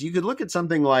no sense. You could look at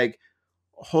something like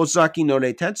Hozaki no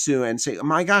Reitetsu and say, oh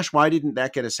my gosh, why didn't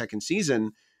that get a second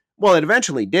season? Well, it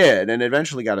eventually did, and it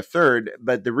eventually got a third.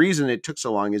 But the reason it took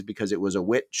so long is because it was a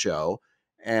Wit show,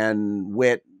 and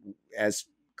Wit, as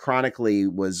chronically,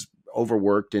 was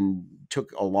overworked and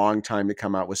took a long time to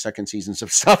come out with second seasons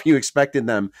of stuff you expected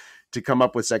them to come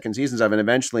up with second seasons of. And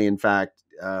eventually, in fact,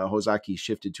 Hozaki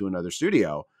shifted to another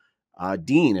studio.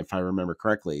 Dean, if I remember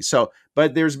correctly. So,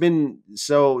 but there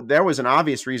was an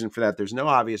obvious reason for that. There's no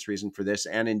obvious reason for this,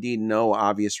 and indeed no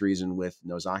obvious reason with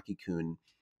Nozaki-kun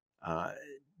uh,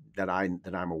 that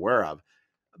I'm aware of.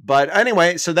 But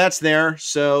anyway, so that's there.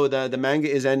 So the manga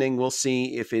is ending. We'll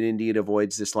see if it indeed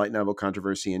avoids this light novel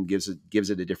controversy and gives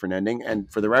it a different ending.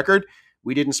 And for the record,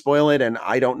 we didn't spoil it, and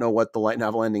I don't know what the light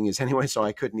novel ending is anyway, so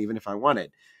I couldn't even if I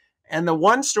wanted. And the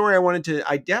one story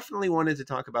I definitely wanted to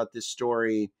talk about this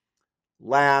story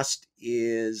last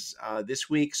is this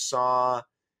week saw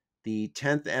the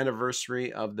 10th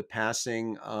anniversary of the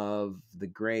passing of the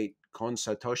great Kon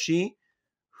Satoshi,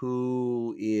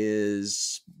 who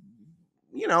is,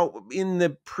 in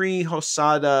the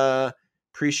pre-Hosada,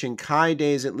 pre-Shinkai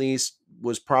days at least,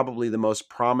 was probably the most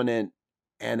prominent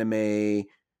anime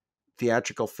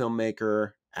theatrical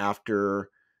filmmaker after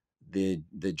the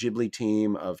Ghibli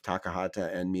team of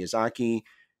Takahata and Miyazaki.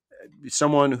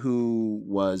 Someone who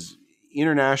was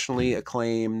internationally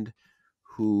acclaimed,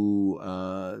 who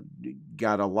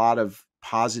got a lot of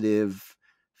positive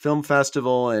film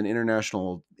festival and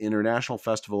international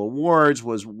festival awards,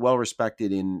 was well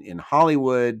respected in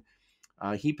Hollywood.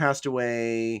 He passed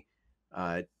away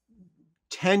uh,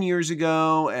 10 years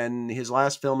ago, and his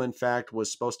last film, in fact, was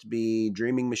supposed to be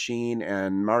Dreaming Machine,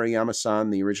 and Maruyama-san,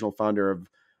 the original founder of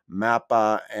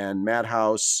Mappa and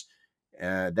Madhouse,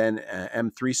 then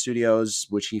M3 Studios,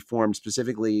 which he formed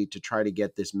specifically to try to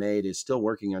get this made, is still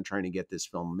working on trying to get this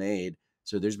film made.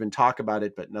 So there's been talk about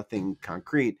it, but nothing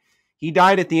concrete. He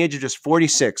died at the age of just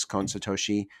 46, Kon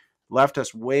Satoshi. Left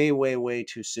us way, way, way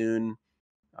too soon.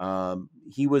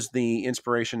 He was the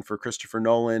inspiration for Christopher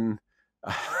Nolan.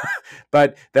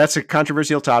 But that's a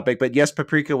controversial topic. But yes,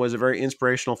 Paprika was a very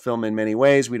inspirational film in many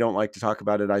ways. We don't like to talk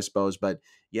about it, I suppose. But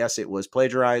yes, it was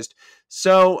plagiarized.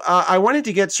 So I wanted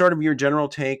to get sort of your general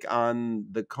take on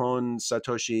the Kon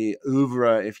Satoshi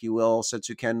oeuvre, if you will,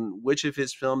 Setsuken. Which of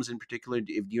his films in particular,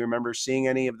 do you remember seeing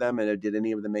any of them? And did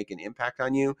any of them make an impact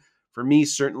on you? For me,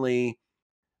 certainly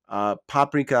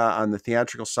Paprika on the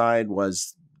theatrical side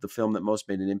was the film that most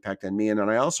made an impact on me. And then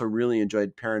I also really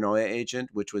enjoyed Paranoia Agent,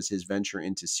 which was his venture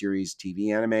into series TV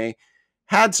anime.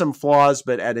 Had some flaws,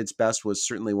 but at its best was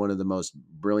certainly one of the most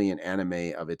brilliant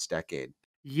anime of its decade.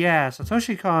 Yeah,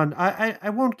 Satoshi Kon, I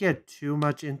won't get too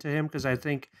much into him because I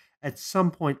think at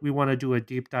some point we want to do a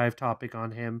deep dive topic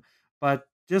on him. But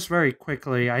just very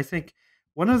quickly, I think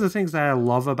one of the things that I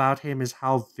love about him is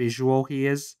how visual he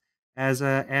is as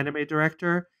an anime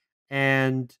director.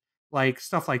 And like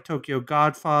stuff like Tokyo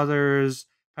Godfathers,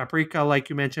 Paprika, like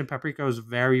you mentioned, Paprika was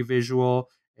very visual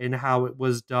in how it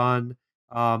was done.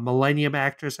 Millennium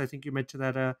Actress, I think you mentioned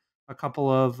that a couple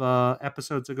of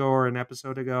episodes ago or an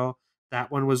episode ago.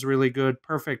 That one was really good.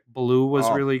 Perfect Blue was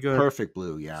Oh, really good. Perfect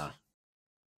Blue, yeah.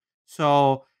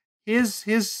 So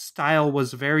his style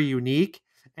was very unique,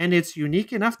 and it's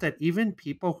unique enough that even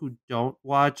people who don't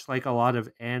watch like a lot of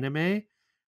anime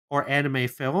or anime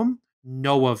film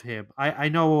know of him. I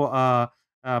know a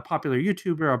popular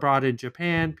YouTuber abroad in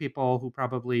Japan. People who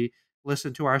probably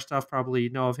listen to our stuff probably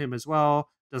know of him as well.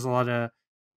 Does a lot of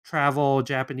travel,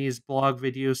 Japanese blog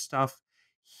video stuff.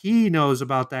 He knows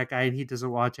about that guy and he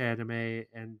doesn't watch anime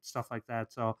and stuff like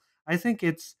that. So I think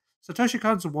it's Satoshi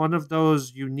Kon's one of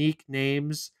those unique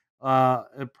names,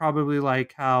 probably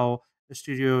like how the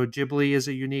Studio Ghibli is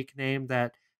a unique name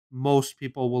that most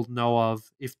people will know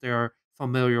of if they're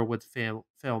familiar with film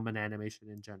and animation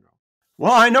in general.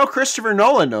 Well, I know Christopher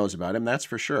Nolan knows about him, that's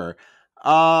for sure.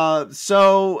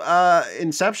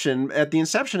 Inception. At the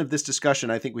inception of this discussion,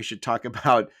 I think we should talk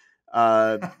about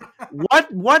uh,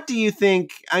 what do you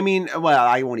think? I mean, well,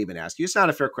 I won't even ask you. It's not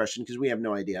a fair question because we have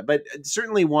no idea. But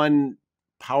certainly, one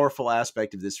powerful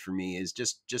aspect of this for me is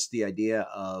just the idea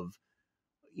of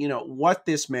what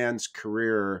this man's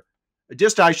career.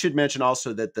 Just I should mention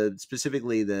also that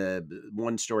specifically the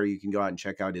one story you can go out and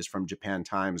check out is from Japan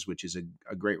Times, which is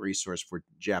a great resource for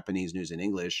Japanese news in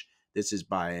English. This is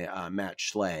by Matt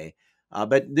Schley.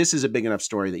 But this is a big enough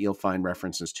story that you'll find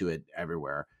references to it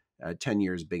everywhere. 10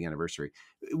 years big anniversary.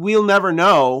 We'll never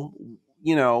know,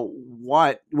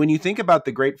 when you think about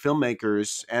the great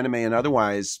filmmakers, anime and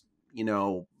otherwise,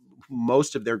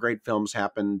 most of their great films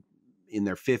happened in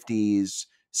their 50s,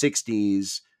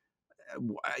 60s.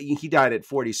 He died at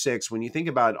 46. When you think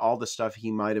about all the stuff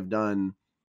he might have done,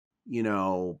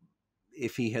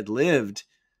 if he had lived,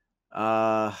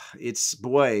 it's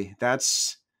boy,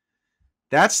 that's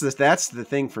the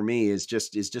thing for me is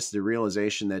just the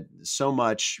realization that so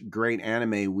much great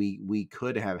anime we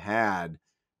could have had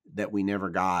that we never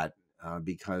got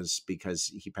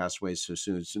because he passed away so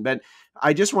soon. But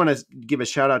I just want to give a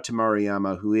shout out to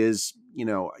Maruyama, who is,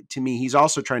 to me, he's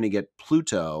also trying to get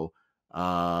Pluto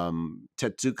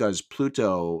Tetsuka's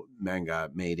Pluto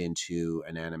manga made into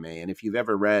an anime. And if you've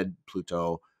ever read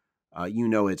Pluto, you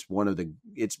know it's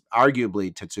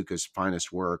arguably Tetsuka's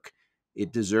finest work.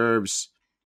 It deserves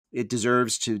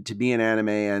to be an anime,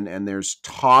 and there's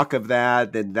talk of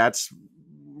that's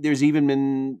there's even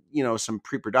been some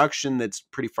pre-production that's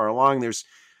pretty far along.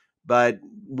 But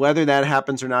whether that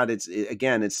happens or not,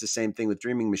 again, it's the same thing with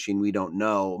Dreaming Machine. We don't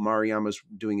know. Maruyama's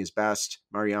doing his best.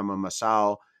 Maruyama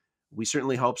Masao. We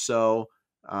certainly hope so.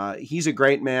 He's a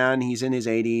great man. He's in his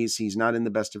 80s. He's not in the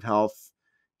best of health.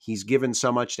 He's given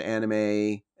so much to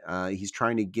anime. He's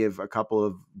trying to give a couple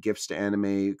of gifts to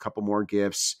anime, a couple more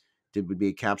gifts. It would be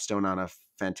a capstone on a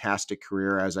fantastic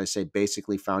career. As I say,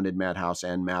 basically founded Madhouse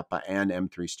and Mappa and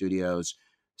M3 Studios.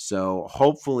 So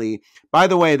hopefully, by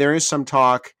the way, there is some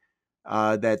talk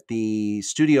that the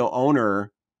studio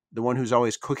owner, the one who's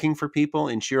always cooking for people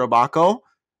in Shirobako,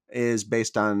 is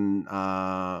based on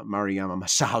Maruyama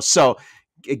Masao. So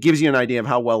it gives you an idea of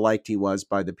how well liked he was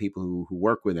by the people who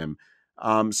work with him.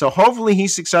 So hopefully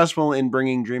he's successful in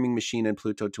bringing Dreaming Machine and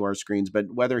Pluto to our screens. But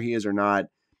whether he is or not,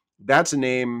 that's a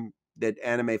name that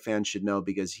anime fans should know,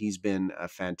 because he's been a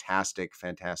fantastic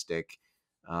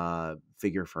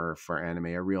figure for anime,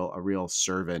 a real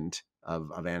servant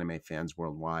of anime fans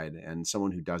worldwide, and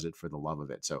someone who does it for the love of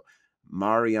it. So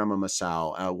Maruyama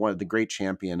Masao, one of the great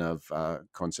champion of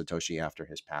Kon Satoshi after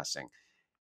his passing.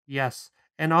 Yes.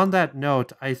 And on that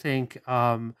note, I think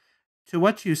to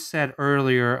what you said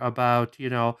earlier about,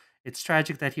 it's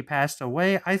tragic that he passed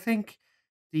away, I think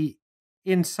the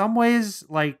in some ways,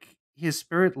 like, his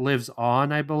spirit lives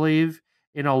on, I believe,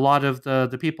 in a lot of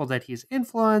the people that he's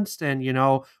influenced, and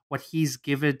what he's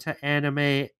given to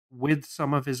anime with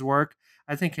some of his work.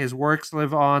 I think his works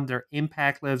live on, their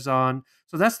impact lives on.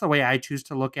 So that's the way I choose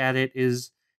to look at it.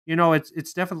 Is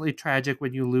it's definitely tragic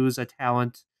when you lose a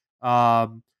talent.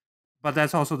 Um, but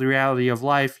that's also the reality of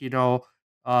life.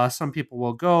 Some people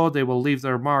will go, they will leave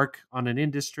their mark on an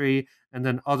industry, and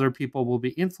then other people will be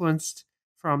influenced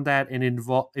from that and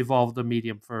evolve the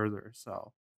medium further.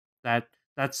 So that's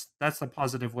the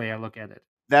positive way I look at it.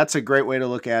 That's a great way to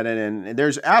look at it, and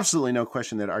there's absolutely no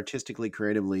question that artistically,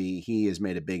 creatively, he has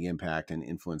made a big impact and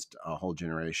influenced a whole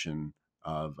generation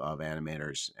of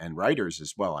animators and writers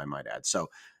as well, I might add. So,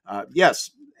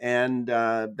 yes, and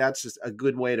that's just a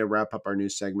good way to wrap up our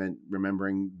news segment,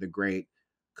 remembering the great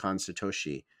Kon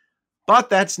Satoshi. But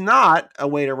that's not a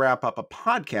way to wrap up a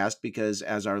podcast, because,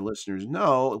 as our listeners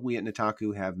know, we at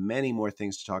Notaku have many more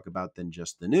things to talk about than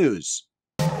just the news.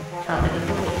 Topic of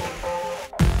the week.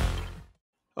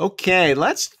 Okay,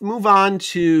 let's move on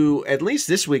to, at least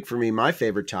this week for me, my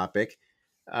favorite topic.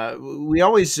 We'd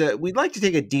like to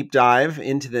take a deep dive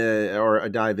or a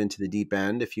dive into the deep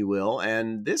end, if you will.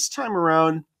 And this time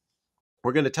around,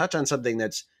 we're going to touch on something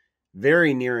that's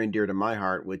very near and dear to my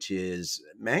heart, which is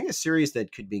manga series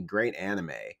that could be great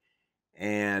anime.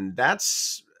 And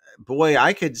boy,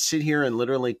 I could sit here and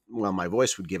literally, well, my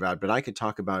voice would give out, but I could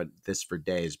talk about this for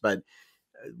days. But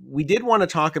we did want to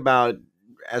talk about,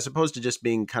 as opposed to just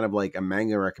being kind of like a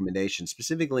manga recommendation,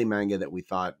 specifically manga that we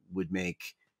thought would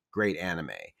make great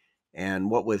anime. And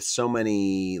what with so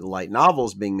many light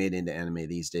novels being made into anime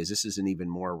these days, this is an even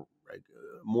more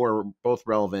both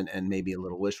relevant and maybe a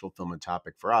little wish fulfillment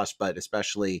topic for us. But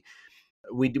especially,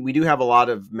 we do have a lot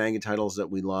of manga titles that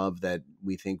we love that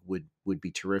we think would be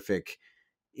terrific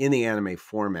in the anime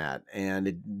format.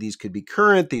 And these could be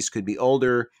current, these could be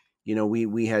older.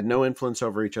 We had no influence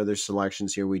over each other's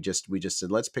selections here. We just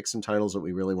said, let's pick some titles that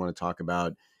we really want to talk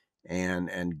about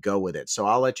and go with it. So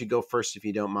I'll let you go first if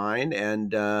you don't mind.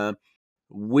 And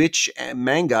which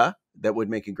manga that would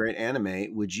make a great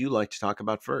anime would you like to talk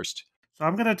about first? So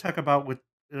I'm going to talk about what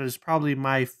is probably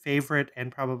my favorite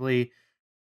and probably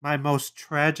my most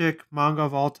tragic manga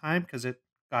of all time, because it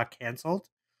got canceled,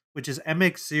 which is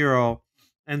MX0.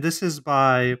 And this is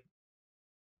by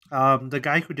the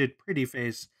guy who did Pretty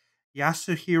Face,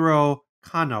 Yasuhiro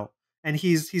Kano. And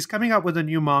he's coming out with a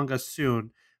new manga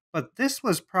soon. But this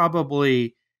was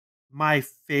probably my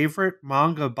favorite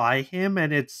manga by him,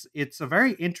 and it's a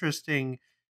very interesting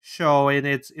show, and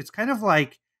it's kind of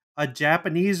like a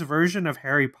Japanese version of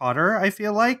Harry Potter, I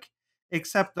feel like,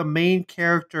 except the main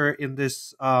character in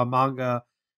this manga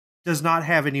does not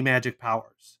have any magic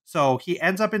powers. So he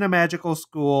ends up in a magical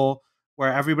school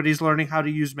where everybody's learning how to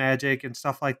use magic and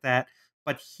stuff like that,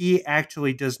 but he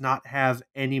actually does not have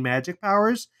any magic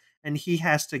powers, and he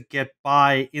has to get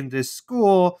by in this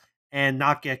school and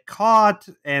not get caught,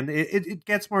 and it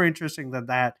gets more interesting than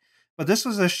that. But this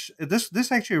was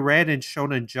this actually ran in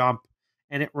Shonen Jump,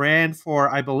 and it ran for,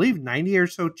 I believe, 90 or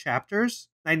so chapters,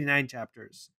 99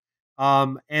 chapters.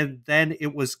 And then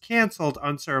it was canceled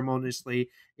unceremoniously.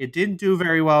 It didn't do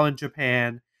very well in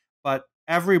Japan, but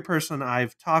every person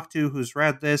I've talked to who's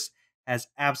read this has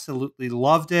absolutely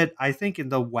loved it. I think in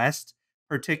the West,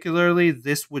 particularly,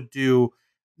 this would do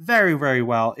very, very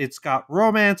well. It's got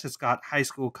romance, it's got high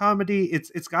school comedy,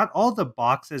 it's got all the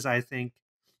boxes, I think,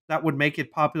 that would make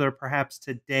it popular perhaps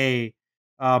today,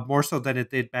 more so than it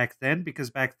did back then, because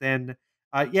back then,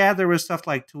 yeah, there was stuff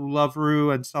like To Love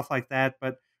Ru and stuff like that,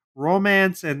 but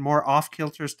romance and more off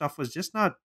kilter stuff was just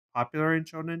not popular in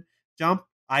Shonen Jump,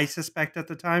 I suspect at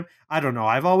the time. I don't know.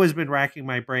 I've always been racking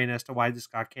my brain as to why this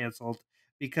got canceled,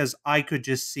 because I could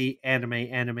just see anime,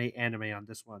 anime, anime on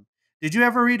this one. Did you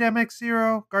ever read MX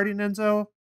Zero, Guardian Enzo?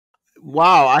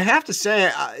 Wow, I have to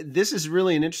say, this is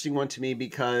really an interesting one to me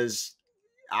because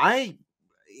I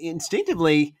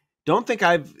instinctively don't think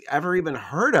I've ever even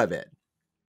heard of it.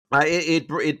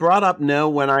 It brought up no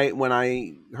when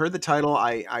I heard the title.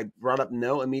 I brought up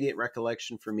no immediate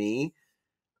recollection for me.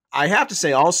 I have to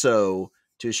say also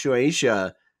to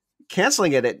Shueisha,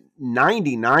 canceling it at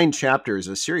 99 chapters,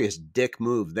 a serious dick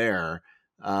move there.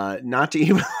 Not to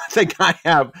even think I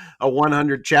have a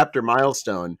 100 chapter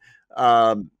milestone.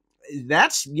 Um,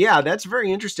 that's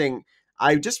very interesting.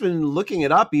 I've just been looking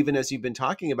it up even as you've been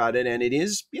talking about it, and it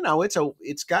is,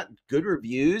 it's got good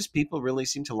reviews. People really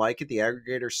seem to like it. The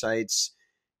aggregator sites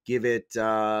give it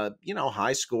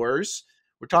high scores.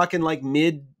 We're talking like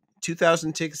mid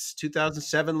 2006,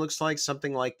 2007 looks like,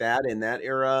 something like that, in that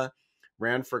era.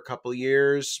 Ran for a couple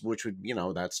years, which would,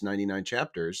 that's 99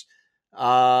 chapters.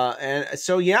 And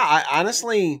so yeah, I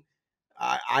honestly,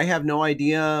 I have no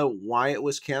idea why it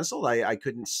was canceled. I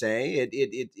couldn't say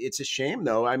it's a shame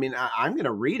though. I mean, I'm going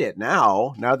to read it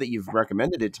now that you've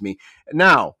recommended it to me.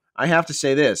 Now I have to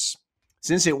say this: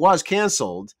 since it was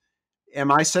canceled,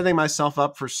 am I setting myself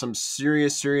up for some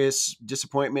serious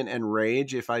disappointment and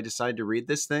rage if I decide to read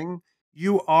this thing?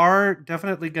 You are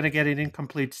definitely going to get an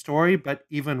incomplete story, but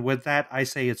even with that, I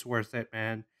say it's worth it,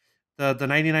 man. The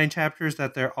 99 chapters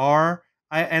that there are,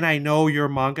 I know your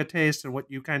manga taste and what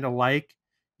you kind of like,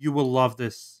 you will love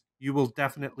this. You will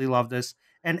definitely love this,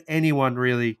 and anyone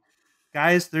really.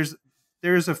 Guys, there's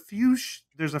a few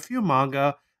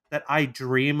manga that I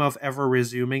dream of ever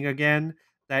resuming again,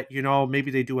 that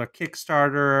maybe they do a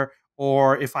Kickstarter,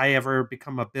 or if I ever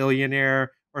become a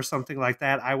billionaire or something like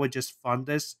that, I would just fund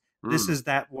this. This Hmm. is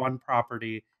that one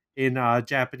property in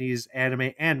Japanese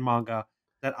anime and manga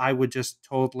that I would just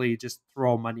totally just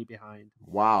throw money behind.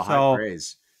 Wow, high So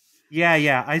praise. yeah,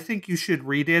 yeah, I think you should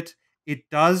read it. It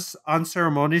does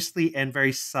unceremoniously and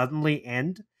very suddenly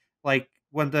end. Like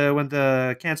when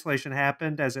the cancellation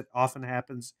happened, as it often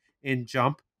happens in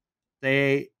Jump,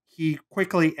 he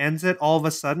quickly ends it all of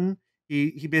a sudden.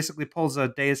 He basically pulls a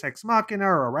Deus Ex Machina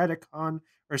or a Redicon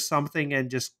or something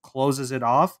and just closes it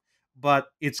off. But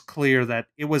it's clear that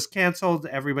it was canceled.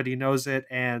 Everybody knows it,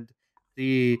 and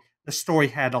the story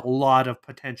had a lot of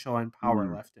potential and power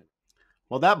Hmm. left in it.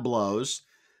 Well, that blows.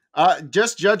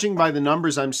 Just judging by the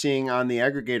numbers I'm seeing on the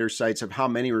aggregator sites of how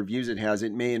many reviews it has,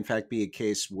 it may in fact be a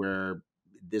case where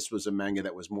this was a manga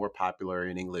that was more popular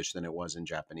in English than it was in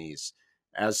Japanese,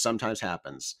 as sometimes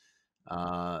happens.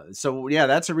 So yeah,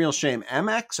 that's a real shame.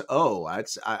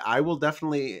 MXO, I will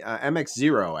definitely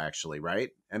MX0 actually,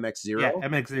 right? Yeah, MX0.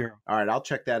 MX0. All right, I'll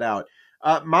check that out.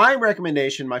 My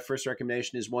first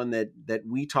recommendation, is one that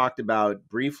we talked about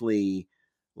briefly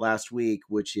last week,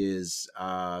 which is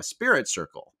Spirit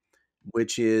Circle,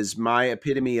 which is my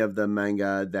epitome of the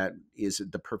manga that is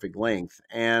the perfect length,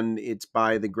 and it's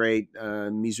by the great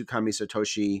Mizukami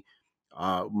Satoshi,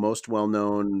 most well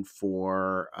known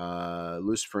for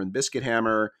Lucifer and Biscuit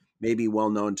Hammer. Maybe well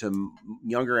known to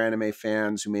younger anime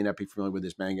fans who may not be familiar with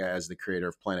this manga as the creator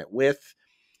of Planet With,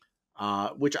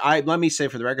 which let me say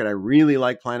for the record, I really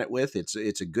like Planet With.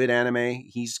 It's a good anime.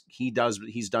 He's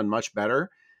done much better,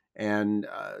 and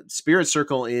Spirit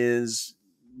Circle is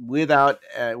without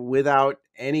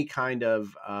any kind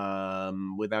of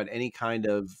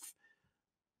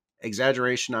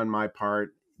exaggeration on my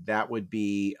part. That would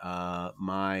be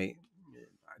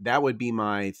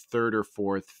my third or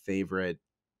fourth favorite,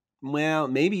 well,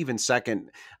 maybe even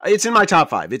second. It's in my top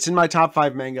five. It's in my top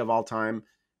five manga of all time.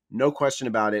 No question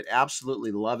about it.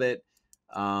 Absolutely love it.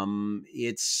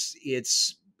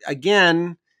 It's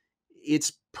again,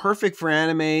 it's perfect for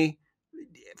anime.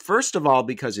 First of all,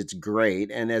 because it's great,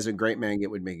 and as a great manga,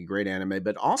 it would make a great anime,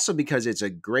 but also because it's a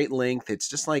great length. It's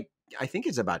just like, I think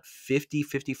it's about 50,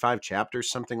 55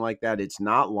 chapters, something like that. It's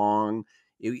not long.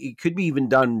 It could be even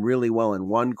done really well in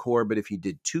one core, but if you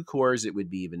did two cores, it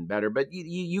would be even better. But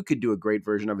you could do a great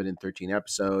version of it in 13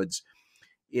 episodes.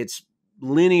 It's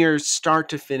linear, start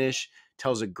to finish.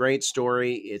 tells a great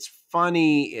story. It's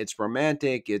funny, it's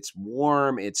romantic, it's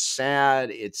warm, it's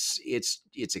sad, it's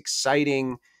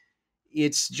exciting.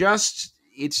 It's the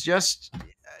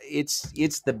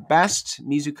best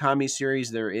Mizukami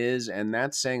series there is, and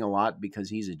that's saying a lot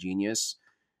because he's a genius.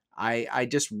 I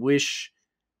just wish,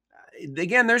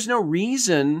 again, there's no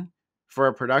reason for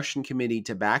a production committee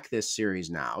to back this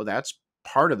series now. That's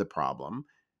part of the problem.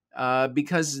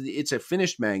 Because it's a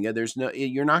finished manga,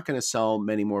 you're not going to sell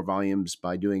many more volumes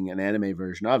by doing an anime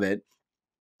version of it.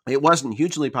 It wasn't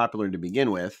hugely popular to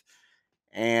begin with,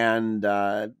 and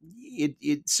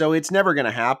so it's never going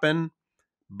to happen.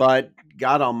 But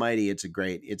God Almighty, it's a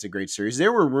great series.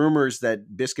 There were rumors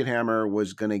that Biscuit Hammer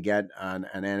was going to get an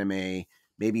anime,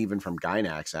 maybe even from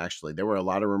Gainax. Actually, there were a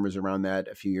lot of rumors around that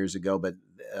a few years ago, but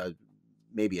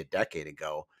maybe a decade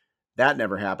ago. That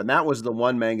never happened. That was the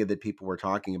one manga that people were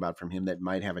talking about from him that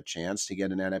might have a chance to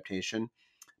get an adaptation.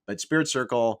 But Spirit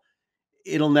Circle,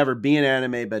 it'll never be an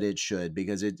anime, but it should,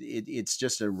 because it's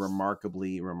just a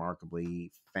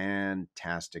remarkably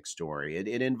fantastic story.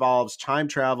 It involves time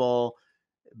travel,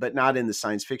 but not in the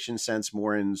science fiction sense,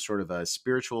 more in sort of a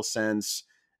spiritual sense,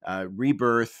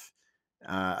 rebirth,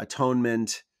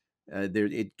 atonement.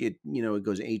 It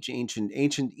goes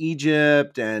ancient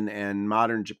Egypt and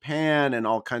modern Japan and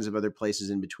all kinds of other places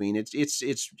in between. It's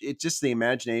just the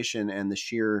imagination and the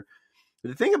sheer.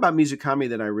 The thing about Mizukami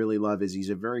that I really love is he's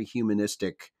a very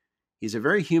humanistic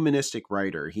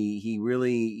writer. He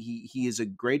is a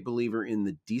great believer in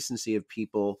the decency of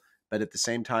people, but at the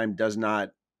same time does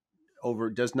not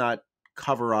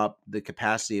cover up the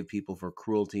capacity of people for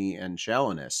cruelty and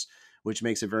shallowness, which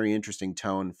makes a very interesting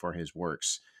tone for his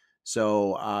works.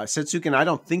 So, Setsuken, I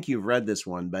don't think you've read this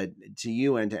one, but to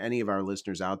you and to any of our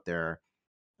listeners out there,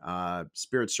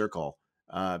 Spirit Circle,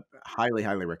 highly,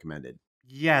 highly recommended.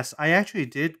 Yes, I actually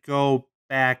did go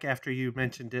back after you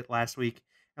mentioned it last week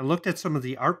and looked at some of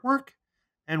the artwork.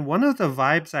 And one of the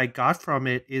vibes I got from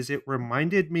it is it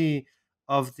reminded me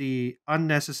of the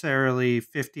unnecessarily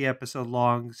 50 episode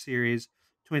long series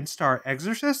Twin Star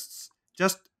Exorcists,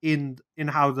 just in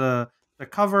how the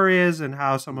cover is and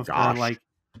how some of the Gosh,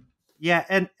 yeah,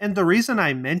 and the reason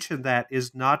I mentioned that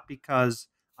is not because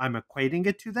I'm equating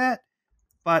it to that,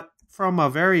 but from a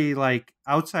very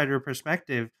outsider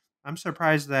perspective, I'm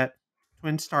surprised that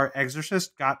Twin Star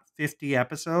Exorcist got 50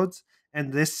 episodes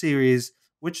and this series,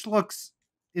 which looks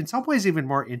in some ways even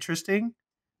more interesting,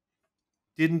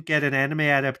 didn't get an anime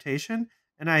adaptation.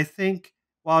 And I think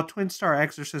while Twin Star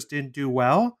Exorcist didn't do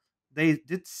well, they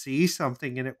did see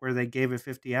something in it where they gave it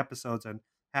 50 episodes and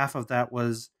half of that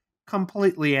was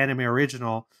completely anime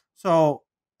original. So,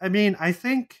 I mean, I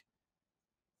think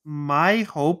my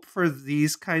hope for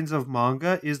these kinds of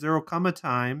manga is there will come a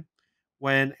time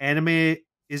when anime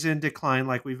is in decline,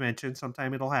 like we've mentioned.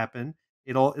 Sometime it'll happen.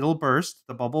 It'll burst.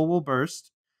 The bubble will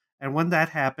burst, and when that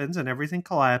happens and everything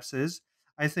collapses,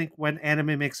 I think when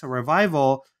anime makes a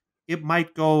revival, it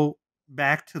might go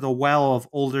back to the well of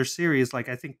older series. Like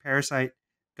I think Parasite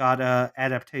got a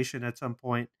adaptation at some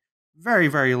point, very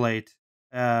very late,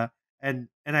 and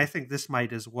I think this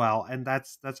might as well. And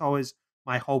that's always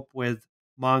my hope with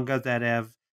manga that have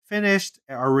finished,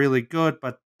 are really good,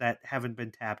 but that haven't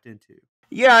been tapped into.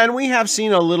 yeah, and we have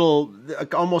seen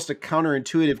almost a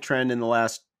counterintuitive trend in the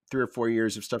last 3 or 4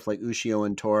 years of stuff like Ushio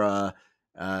and Tora,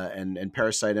 and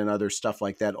Parasite and other stuff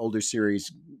like that, older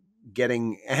series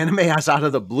getting anime as out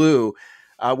of the blue,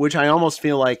 which I almost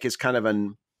feel like is kind of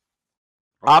an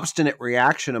obstinate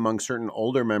reaction among certain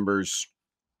older members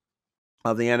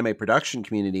of the anime production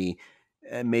community,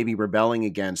 maybe rebelling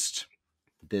against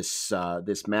this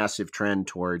massive trend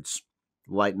towards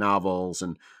light novels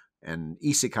and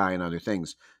isekai and other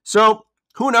things. So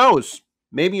who knows?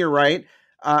 Maybe you're right.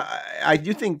 I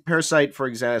do think Parasite, for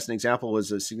example, as an example,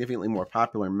 was a significantly more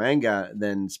popular manga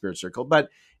than Spirit Circle, but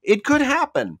it could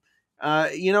happen.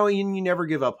 You never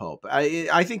give up hope.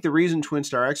 I think the reason Twin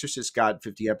Star Exorcist got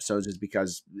 50 episodes is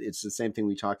because it's the same thing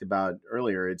we talked about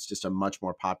earlier. It's just a much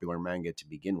more popular manga to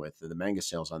begin with. The manga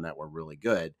sales on that were really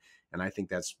good, and I think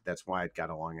that's why it got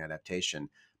a long adaptation.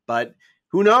 But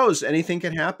who knows? Anything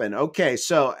can happen. Okay,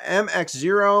 so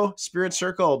MX0 Spirit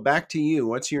Circle, back to you.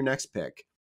 What's your next pick?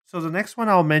 So the next one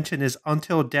I'll mention is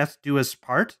Until Death Do Us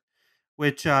Part,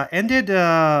 which ended.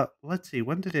 Let's see,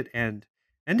 when did it end?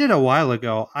 Ended a while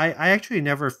ago. I actually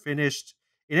never finished.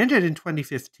 It ended in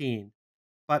 2015,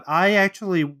 but I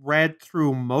actually read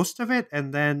through most of it,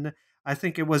 and then I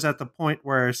think it was at the point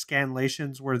where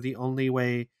scanlations were the only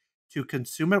way to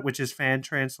consume it, which is fan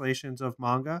translations of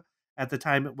manga. At the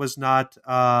time, it was not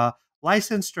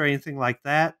licensed or anything like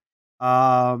that.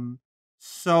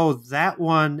 So that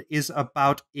one is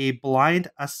about a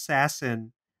blind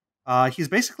assassin He's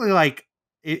basically like,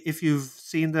 if you've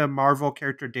seen the Marvel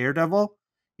character Daredevil,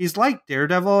 he's like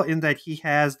Daredevil in that he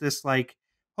has this like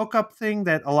hookup thing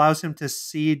that allows him to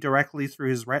see directly through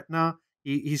his retina.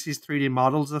 He sees 3D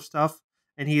models of stuff,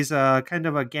 and he's a kind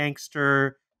of a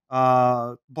gangster,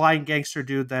 blind gangster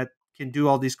dude that can do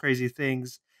all these crazy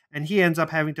things. And he ends up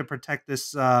having to protect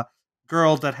this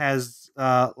girl that has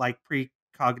like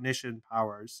precognition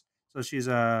powers. So she's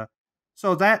a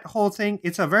so that whole thing,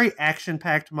 it's a very action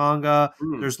packed manga.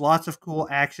 Mm, There's lots of cool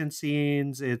action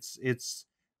scenes.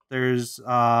 There's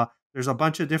a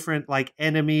bunch of different like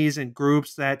enemies and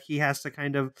groups that he has to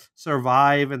kind of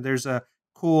survive, and there's a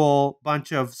cool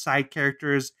bunch of side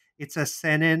characters. It's a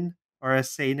seinen or a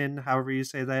seinen, however you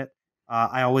say that.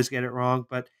 I always get it wrong,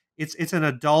 but it's an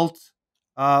adult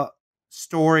uh,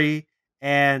 story,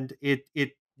 and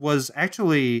it was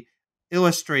actually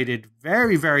illustrated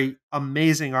very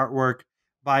amazing artwork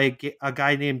by a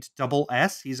guy named Double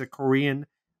S. He's a Korean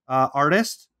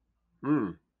artist,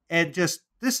 mm. and just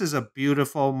this is a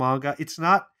beautiful manga. It's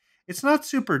not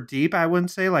super deep, I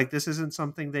wouldn't say. Like, this isn't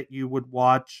something that you would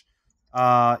watch.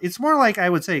 It's more like, I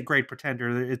would say, Great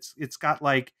Pretender. It's got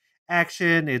like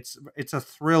action. It's a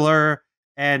thriller,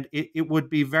 and it would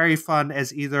be very fun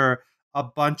as either a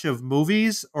bunch of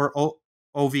movies or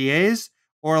OVAs,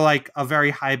 or like a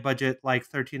very high budget like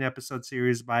 13 episode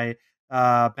series by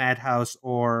Madhouse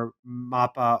or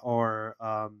Mappa, or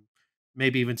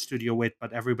maybe even Studio Wit.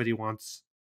 But everybody wants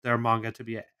their manga to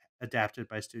be adapted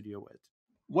by Studio Wit.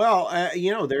 Well,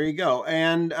 there you go.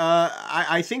 And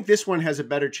I think this one has a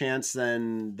better chance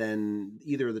than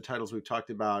either of the titles we've talked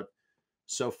about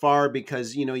so far,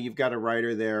 because you've got a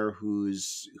writer there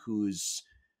who's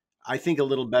I think a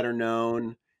little better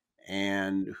known,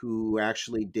 and who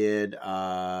actually did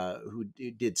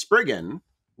Spriggan,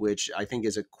 which I think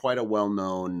is a quite a well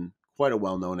known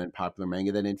and popular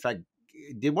manga. That in fact,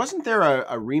 wasn't there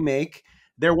a remake?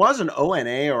 There was an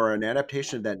ONA or an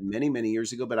adaptation of that many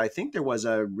years ago, but I think there was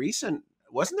a recent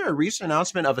wasn't there a recent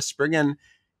announcement of a Spriggan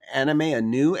anime, a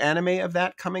new anime of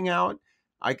that coming out?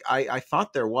 I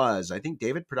thought there was. I think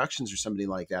David Productions or somebody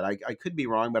like that. I could be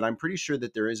wrong, but I'm pretty sure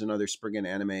that there is another Spriggan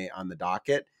anime on the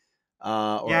docket.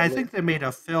 Or Yeah, I at least, think they made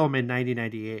a film in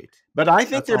 1998. but I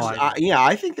think That's all there's I know. yeah,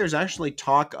 I think there's actually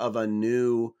talk of a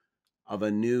new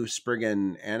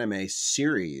Spriggan anime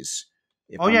series,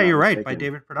 if Oh I'm yeah, not you're right. By mistaken.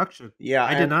 David Production. Yeah,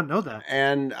 I did not know that.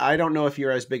 and I don't know if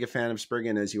you're as big a fan of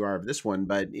Spriggan as you are of this one,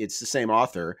 but it's the same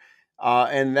author,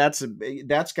 and that's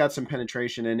got some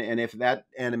penetration. And if that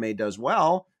anime does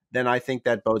well, then I think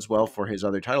that bodes well for his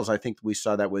other titles. I think we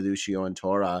saw that with Ushio and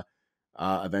Tora,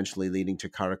 eventually leading to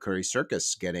Karakuri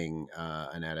Circus getting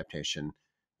an adaptation.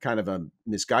 Kind of a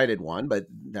misguided one, but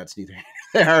that's neither here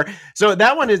nor there. So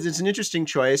that one it's an interesting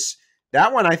choice.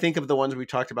 That one, I think, of the ones we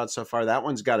talked about so far, that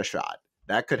one's got a shot.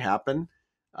 That could happen.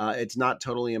 It's not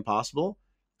totally impossible.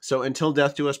 So Until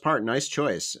Death Do Us Part, nice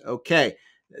choice. Okay.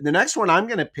 The next one I'm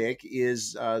going to pick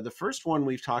is the first one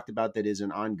we've talked about that is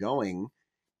an ongoing,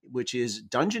 which is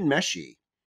Dungeon Meshi.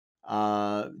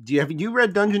 Have you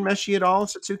read Dungeon Meshi at all,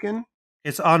 Setsuken?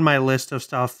 It's on my list of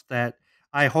stuff that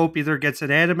I hope either gets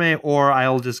an anime or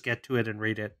I'll just get to it and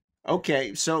read it.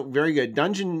 Okay, so very good.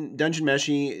 Dungeon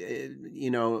Meshi,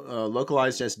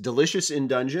 localized as Delicious in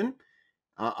Dungeon,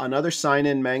 another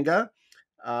sign-in manga,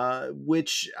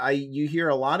 which you hear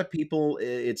a lot of people.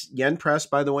 It's Yen Press,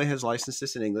 by the way, has licensed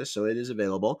this in English, so it is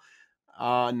available.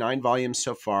 9 volumes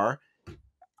so far.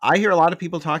 I hear a lot of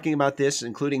people talking about this,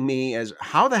 including me, as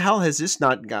how the hell has this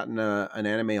not gotten an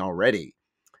anime already?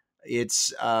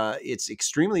 It's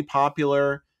extremely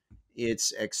popular.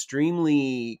 It's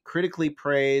extremely critically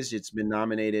praised. It's been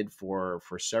nominated for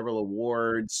several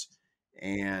awards,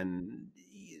 and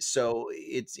so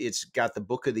it's got the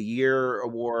Book of the Year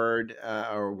award,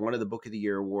 or one of the Book of the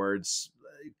Year awards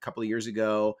a couple of years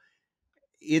ago.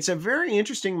 It's a very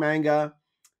interesting manga,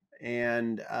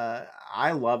 and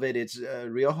I love it. It's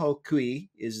Ryoho Kui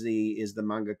is the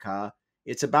mangaka.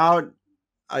 It's about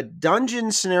a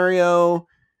dungeon scenario,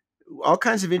 all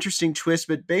kinds of interesting twists,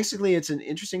 but basically it's an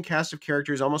interesting cast of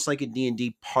characters, almost like a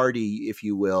D&D party, if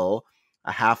you will,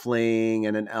 a halfling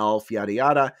and an elf, yada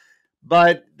yada.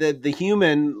 But the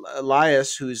human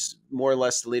Elias, who's more or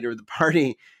less the leader of the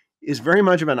party, is very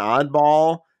much of an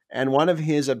oddball, and one of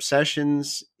his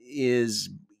obsessions is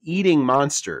eating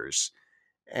monsters.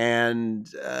 And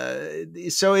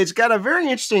so it's got a very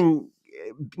interesting,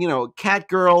 cat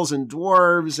girls and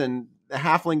dwarves, and the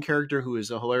halfling character who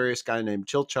is a hilarious guy named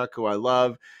Chilchuck, who I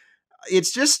love.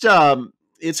 It's just,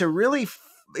 it's a really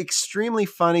extremely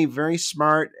funny, very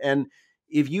smart. And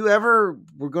if you ever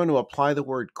were going to apply the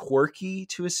word quirky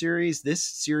to a series, this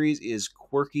series is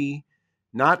quirky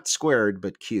not squared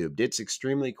but cubed. It's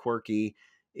extremely quirky.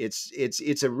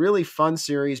 It's a really fun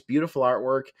series, beautiful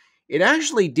artwork. It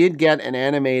actually did get an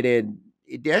animated.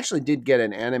 It actually did get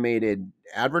an animated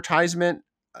advertisement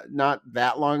not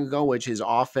that long ago, which is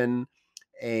often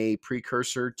a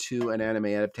precursor to an anime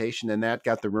adaptation, and that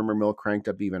got the rumor mill cranked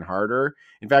up even harder.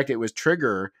 In fact, it was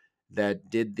Trigger that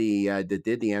did the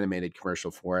animated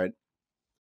commercial for it.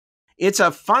 It's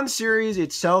a fun series.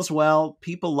 It sells well.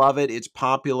 People love it. It's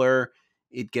popular.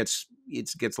 It gets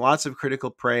lots of critical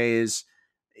praise.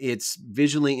 It's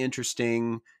visually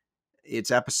interesting.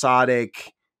 It's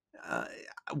episodic. Uh,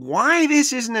 why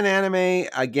this isn't an anime?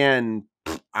 Again,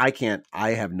 I can't.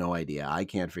 I have no idea. I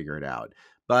can't figure it out.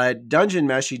 But Dungeon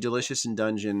Meshi, Delicious in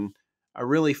Dungeon, a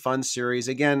really fun series.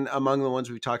 Again, among the ones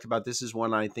we've talked about, this is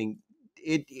one I think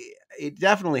it it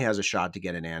definitely has a shot to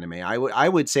get an anime. I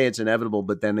would say it's inevitable,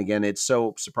 but then again, it's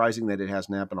so surprising that it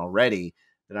hasn't happened already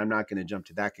that I'm not going to jump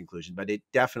to that conclusion. But it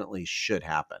definitely should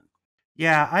happen.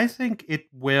 Yeah, I think it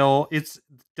will. It's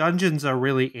dungeons are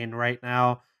really in right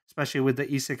now, especially with the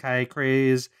isekai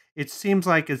craze. It seems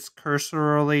like it's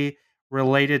cursorily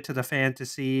related to the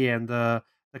fantasy and the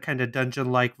kind of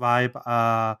dungeon like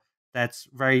vibe that's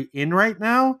very in right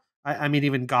now. I mean,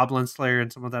 even Goblin Slayer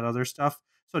and some of that other stuff.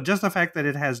 So just the fact that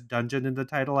it has dungeon in the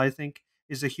title, I think,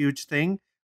 is a huge thing.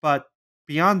 But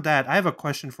beyond that, I have a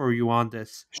question for you on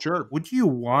this. Sure. Would you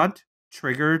want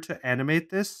Trigger to animate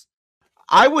this?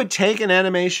 I would take an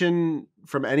animation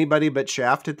from anybody but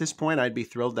Shaft at this point. I'd be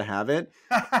thrilled to have it.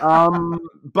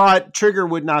 But Trigger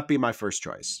would not be my first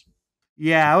choice.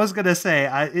 Yeah, I was gonna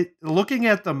say, looking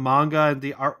at the manga and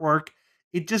the artwork,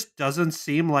 it just doesn't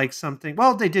seem like something.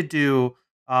 Well, they did do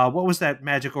what was that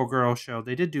magical girl show?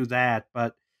 They did do that,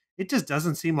 but it just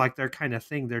doesn't seem like their kind of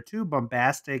thing. They're too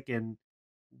bombastic and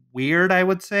weird, I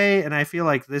would say, and I feel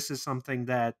like this is something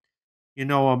that a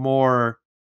more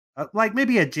like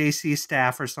maybe a JC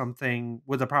staff or something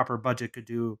with a proper budget could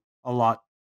do a lot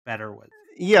better with.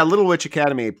 Yeah, Little Witch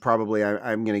Academy probably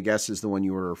I'm going to guess is the one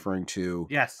you were referring to.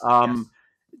 Yes, Um,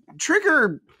 yes.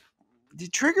 Trigger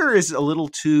Trigger is a little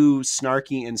too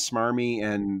snarky and smarmy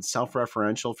and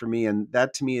self-referential for me, and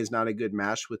that to me is not a good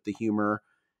match with the humor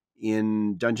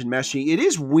in Dungeon Meshi. It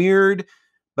is weird,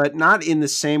 but not in the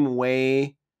same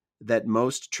way that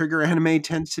most Trigger anime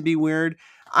tends to be weird.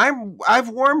 I've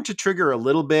warmed to Trigger a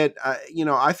little bit.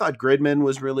 I thought Gridman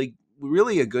was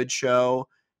really a good show,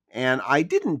 and I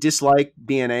didn't dislike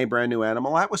BNA Brand New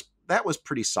Animal. That was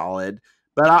pretty solid.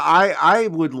 But I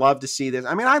would love to see this.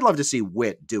 I mean, I'd love to see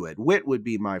Wit do it. Wit would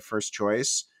be my first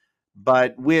choice,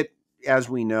 but Wit, as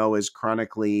we know, is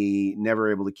chronically never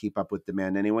able to keep up with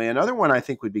demand anyway. Another one I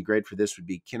think would be great for this would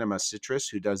be Kinema Citrus,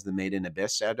 who does the Made in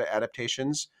Abyss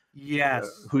adaptations, Yes.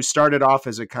 who started off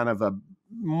as a kind of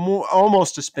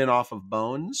almost a spin-off of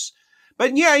Bones.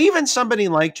 But yeah, even somebody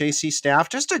like JC Staff,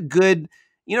 just a good,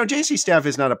 JC Staff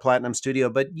is not a platinum studio,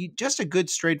 but just a good,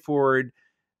 straightforward,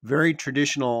 very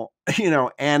traditional,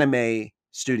 anime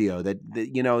studio that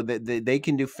they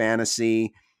can do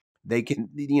fantasy. They can,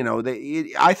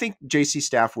 I think JC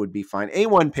Staff would be fine.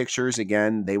 A1 Pictures,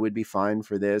 again, they would be fine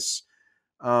for this.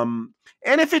 Um,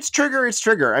 and if it's Trigger, it's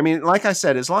Trigger. I mean, like I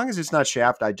said, as long as it's not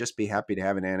Shaft, I'd just be happy to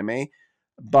have an anime.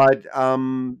 But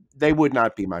they would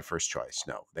not be my first choice.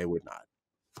 No, they would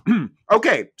not.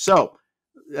 Okay, so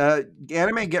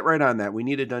anime, get right on that. We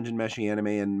need a Dungeon Meshi anime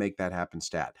and make that happen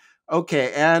stat.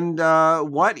 Okay, and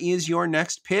what is your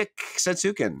next pick,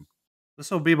 Setsuken? This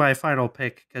will be my final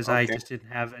pick because I Okay. just didn't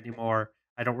have any more.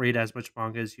 I don't read as much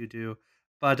manga as you do.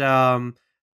 But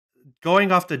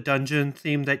going off the dungeon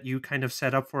theme that you kind of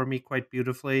set up for me quite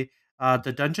beautifully,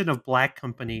 the Dungeon of Black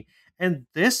Company. And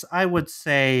this, I would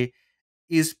say,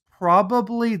 is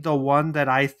probably the one that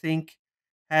I think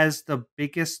has the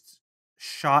biggest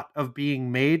shot of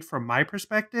being made from my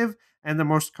perspective and the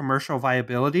most commercial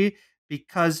viability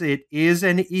because it is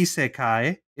an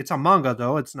isekai. It's a manga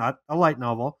though, it's not a light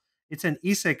novel. It's an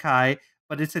isekai,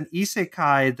 but it's an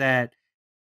isekai that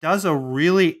does a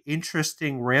really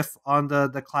interesting riff on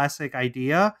the classic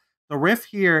idea. The riff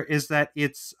here is that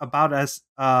it's about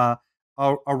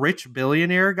a rich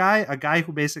billionaire guy, a guy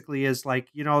who basically is like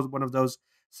one of those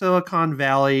Silicon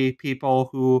Valley people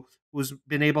who's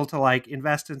been able to like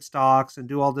invest in stocks and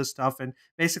do all this stuff and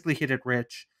basically hit it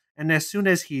rich. And as soon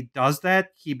as he does that,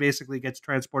 he basically gets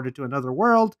transported to another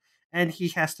world and he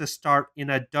has to start in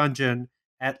a dungeon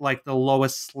at like the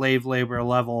lowest slave labor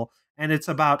level. And it's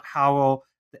about how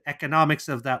the economics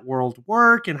of that world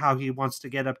work and how he wants to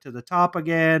get up to the top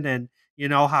again and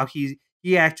how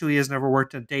he actually has never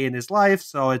worked a day in his life,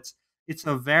 so it's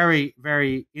a very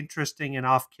very interesting and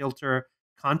off kilter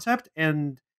concept.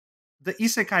 And the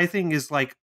isekai thing is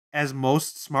like as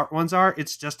most smart ones are,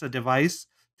 it's just a device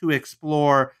to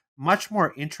explore much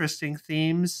more interesting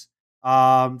themes.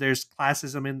 There's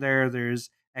classism in there. There's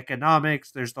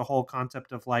economics. There's the whole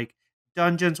concept of like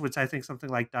dungeons, which I think something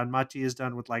like Danmachi is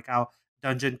done with, like how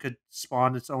dungeon could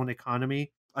spawn its own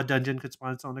economy. A dungeon could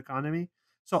spawn its own economy.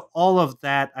 So all of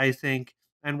that, I think,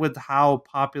 and with how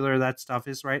popular that stuff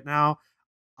is right now,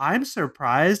 I'm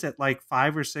surprised at like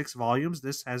 5 or 6 volumes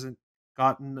this hasn't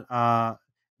gotten that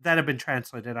have been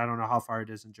translated. I don't know how far it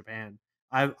is in Japan.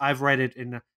 I've read it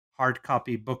in hard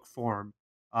copy book form.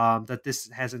 That this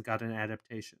hasn't got an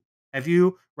adaptation. Have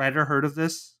you read or heard of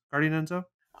this, Guardian Enzo?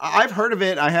 I've heard of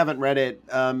it. I haven't read it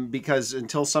because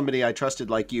until somebody I trusted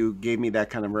like you gave me that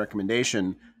kind of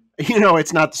recommendation,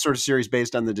 it's not the sort of series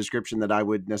based on the description that I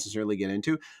would necessarily get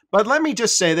into. But let me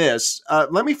just say this.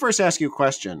 Let me first ask you a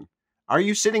question. Are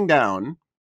you sitting down?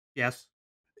 Yes.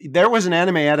 There was an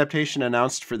anime adaptation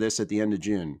announced for this at the end of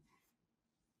June.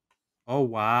 Oh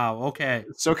wow. Okay.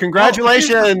 So Well, here's the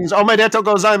congratulations. Omedetou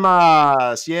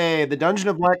gozaimasu. Yay. The Dungeon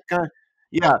of Black.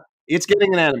 Yeah, it's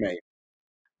getting an anime.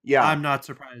 Yeah. I'm not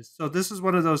surprised. So this is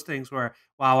one of those things where,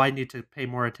 wow, I need to pay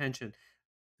more attention.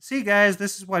 See, guys,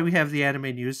 this is why we have the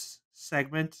anime news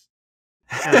segment,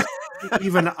 because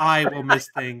even I will miss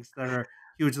things that are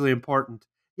hugely important.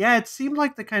 Yeah, it seemed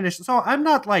like the kind of so I'm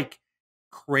not like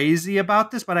crazy about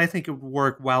this, but I think it would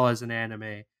work well as an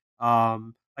anime.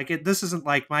 This isn't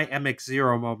like my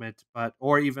MX0 moment, but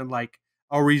or even like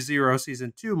a ReZero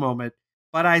season 2 moment,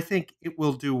 but I think it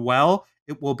will do well.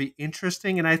 It will be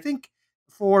interesting, and I think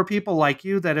for people like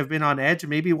you that have been on edge,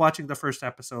 maybe watching the first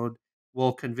episode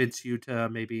will convince you to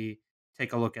maybe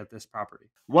take a look at this property.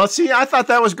 Well, see, I thought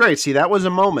that was great. See, that was a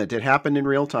moment. It happened in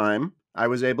real time. I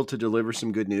was able to deliver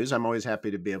some good news. I'm always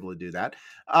happy to be able to do that.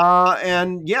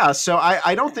 And yeah, so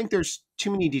I don't think there's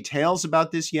too many details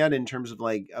about this yet in terms of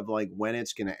like when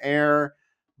it's going to air.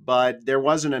 But there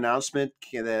was an announcement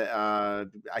that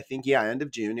I think end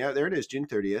of June. Yeah, there it is, June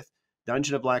 30th.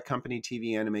 Dungeon of Black Company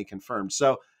TV anime confirmed.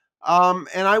 So,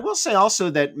 and I will say also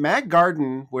that Mag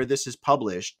Garden, where this is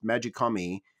published,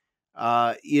 Magikomi,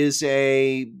 is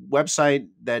a website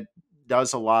that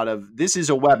does a lot of. This is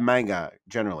a web manga,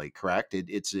 generally, correct?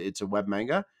 It's a web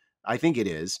manga. I think it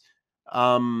is.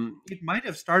 It might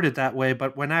have started that way,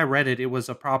 but when I read it, it was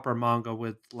a proper manga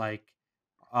with like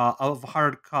a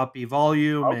hard copy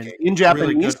volume and Okay, in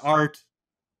really good Japanese art.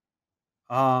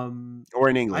 or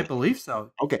in I English. believe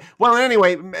so. Okay. Well,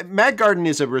 anyway, Mag Garden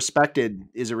is a respected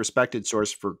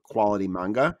source for quality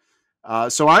manga.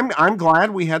 So I'm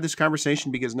glad we had this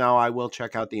conversation because now I will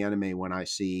check out the anime when I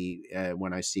see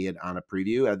it on a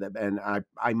preview, and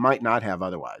I might not have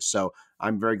otherwise. So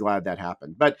I'm very glad that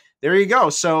happened. But there you go.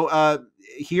 So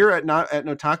here at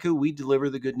Notaku, we deliver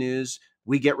the good news.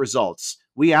 We get results.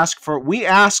 We ask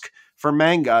for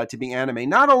manga to be anime.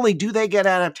 Not only do they get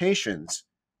adaptations,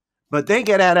 but they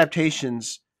get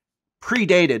adaptations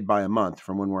predated by a month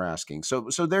from when we're asking. So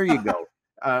there you go,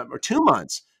 or 2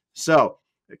 months. So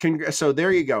so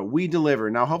there you go. We deliver.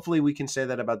 Now, hopefully, we can say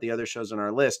that about the other shows on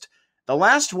our list. The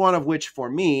last one of which, for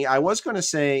me, I was going to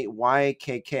say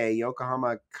YKK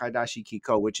Yokohama Kaidashi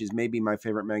Kiko, which is maybe my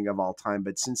favorite manga of all time.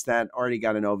 But since that already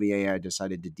got an OVA, I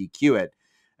decided to DQ it,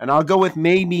 and I'll go with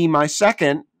maybe my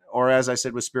second, or as I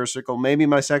said with Spear Circle, maybe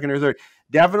my second or third.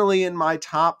 Definitely in my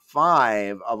top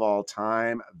 5 of all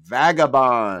time,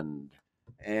 Vagabond.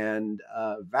 And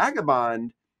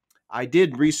Vagabond, I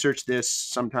did research this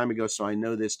some time ago, so I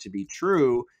know this to be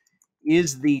true,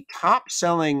 is the top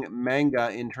selling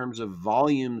manga in terms of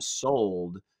volumes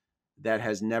sold that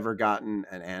has never gotten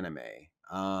an anime.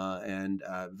 And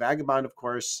Vagabond, of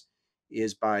course,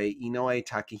 is by Inoue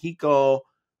Takehiko,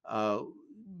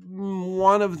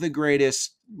 one of the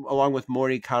greatest, along with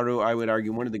Mori Karu, I would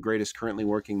argue, one of the greatest currently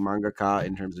working mangaka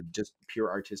in terms of just pure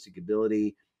artistic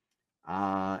ability.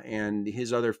 And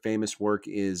his other most famous work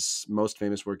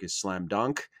is Slam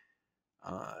Dunk,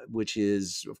 which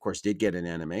is, of course, did get an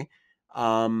anime.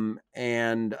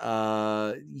 And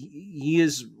he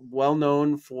is well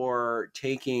known for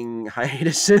taking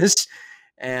hiatuses,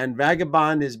 and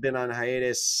Vagabond has been on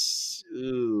hiatus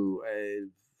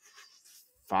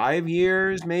 5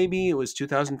 years, maybe. It was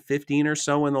 2015 or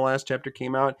so when the last chapter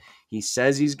came out. He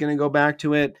says he's going to go back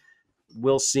to it.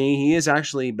 We'll see. He is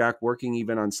actually back working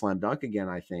even on Slam Dunk again,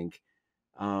 I think.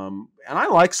 And I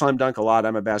like Slam Dunk a lot.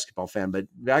 I'm a basketball fan, but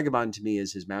Vagabond to me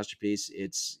is his masterpiece.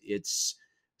 It's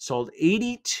sold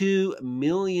 82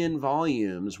 million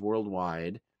volumes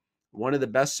worldwide. One of the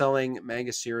best-selling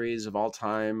manga series of all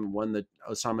time. Won the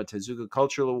Osamu Tezuka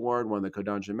Cultural Award. Won the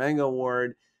Kodansha Manga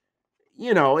Award.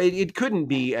 It couldn't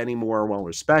be any more well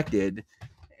respected.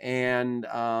 And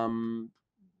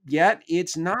yet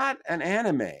it's not an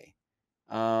anime.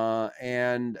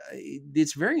 And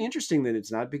it's very interesting that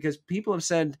it's not, because people have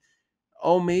said,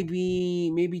 oh,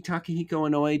 maybe Takahiko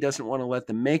Inoue doesn't want to let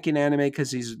them make an anime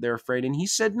because they're afraid. And he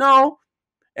said no.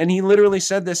 And he literally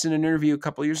said this in an interview a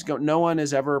couple of years ago. No one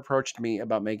has ever approached me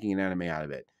about making an anime out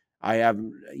of it. I have,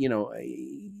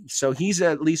 so he's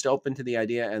at least open to the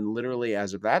idea. And literally,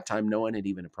 as of that time, no one had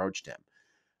even approached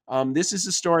him. This is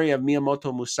the story of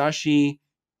Miyamoto Musashi,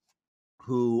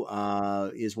 who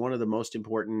is one of the most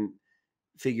important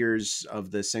figures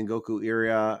of the Sengoku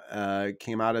era.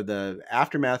 Came out of the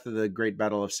aftermath of the Great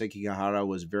Battle of Sekigahara,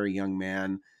 was a very young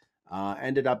man.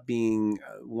 Ended up being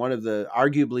one of the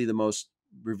arguably the most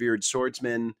revered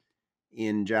swordsmen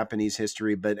in Japanese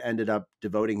history, but ended up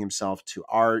devoting himself to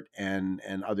art and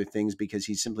other things because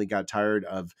he simply got tired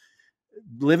of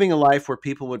living a life where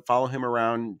people would follow him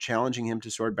around, challenging him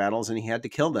to sword battles, and he had to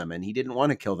kill them. And he didn't want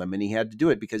to kill them, and he had to do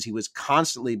it because he was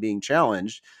constantly being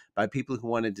challenged by people who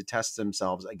wanted to test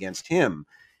themselves against him.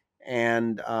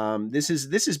 And this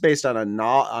is based on a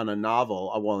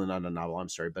novel. Well, not a novel. I'm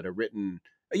sorry, but a written.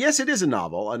 Yes, it is a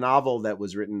novel. A novel that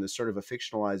was written, the sort of a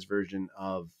fictionalized version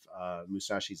of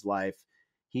Musashi's life.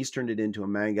 He's turned it into a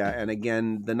manga, and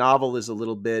again, the novel is a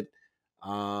little bit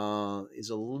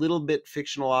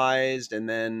fictionalized, and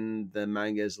then the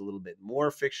manga is a little bit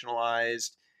more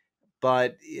fictionalized.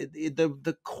 But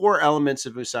the core elements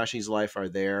of Musashi's life are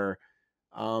there.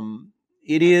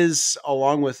 It is,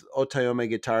 along with Otayome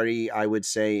Gitari, I would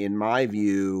say, in my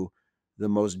view, the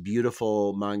most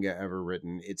beautiful manga ever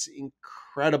written. It's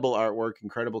incredible artwork,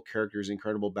 incredible characters,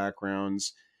 incredible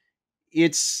backgrounds.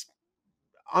 It's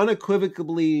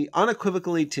unequivocally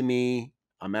to me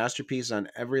a masterpiece on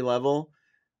every level.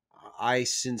 I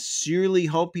sincerely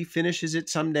hope he finishes it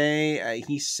someday.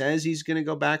 He says he's going to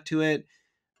go back to it.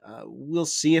 We'll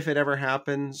see if it ever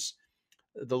happens.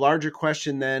 The larger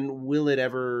question then, will it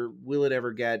ever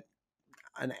get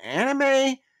an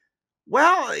anime?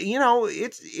 Well,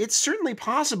 it's certainly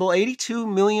possible. 82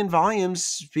 million volumes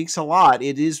speaks a lot.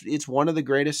 It's one of the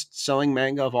greatest selling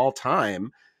manga of all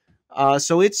time.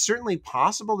 So it's certainly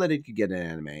possible that it could get an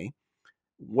anime.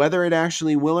 Whether it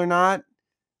actually will or not,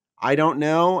 I don't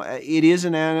know. It is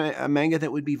a manga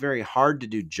that would be very hard to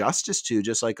do justice to,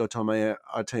 just like Otayome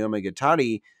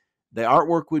Gitari. The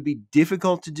artwork would be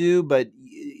difficult to do, but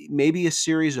maybe a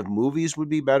series of movies would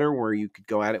be better where you could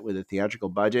go at it with a theatrical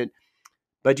budget.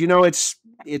 But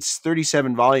it's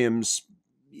 37 volumes.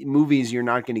 Movies, you're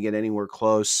not going to get anywhere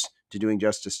close to doing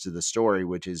justice to the story,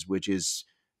 which is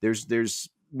there's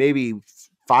maybe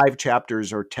 5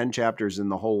 chapters or 10 chapters in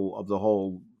the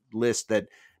whole list that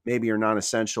maybe are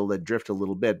non-essential, that drift a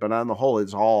little bit, but on the whole,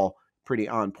 it's all pretty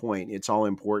on point. It's all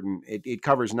important. It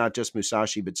covers not just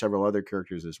Musashi, but several other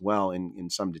characters as well in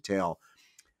some detail.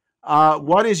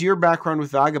 What is your background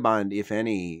with Vagabond, if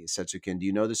any, Setsuken? Do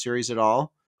you know the series at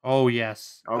all? Oh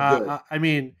yes. Oh, good. I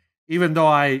mean, even though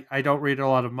I don't read a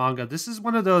lot of manga, this is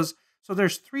one of those. So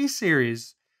there's 3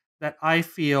 series that I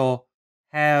feel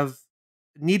have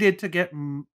needed to get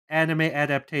anime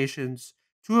adaptations.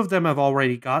 2 of them have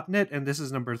already gotten it, and this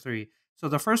is number 3. So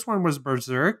the first one was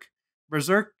Berserk.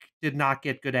 Berserk did not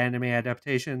get good anime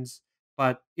adaptations,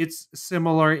 but it's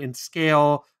similar in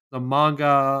scale. The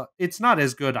manga, it's not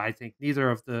as good, I think. Neither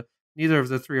of the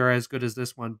 3 are as good as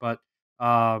this one, but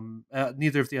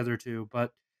neither of the other 2.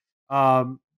 But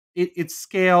it's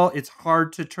scale. It's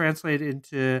hard to translate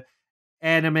into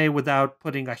anime without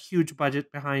putting a huge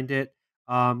budget behind it.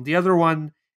 The other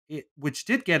one, which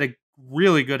did get a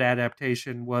really good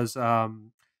adaptation, was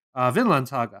Vinland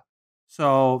Saga.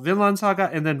 So Vinland Saga,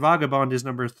 and then Vagabond is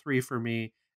number 3 for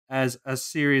me as a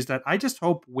series that I just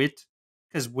hope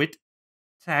because Wit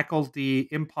tackled the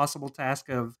impossible task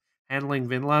of handling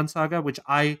Vinland Saga, which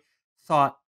I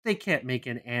thought they can't make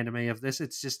an anime of this.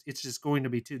 It's just going to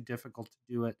be too difficult to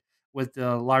do it with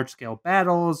the large scale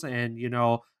battles and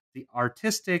the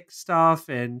artistic stuff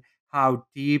and how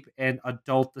deep and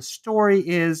adult the story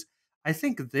is. I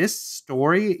think this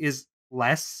story is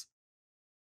less,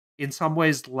 in some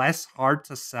ways, less hard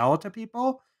to sell to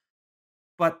people,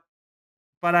 but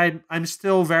I'm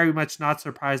still very much not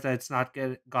surprised that it's not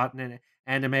gotten an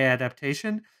anime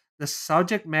adaptation. The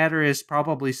subject matter is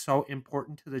probably so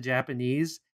important to the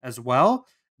Japanese as well.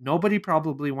 Nobody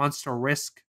probably wants to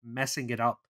risk messing it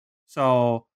up.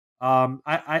 So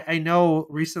I know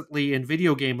recently in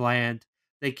video game land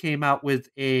they came out with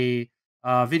a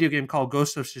video game called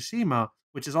Ghost of Tsushima,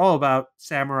 which is all about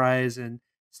samurais and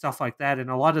stuff like that. And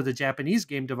a lot of the Japanese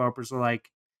game developers are like,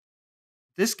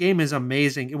 this game is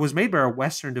amazing. It was made by a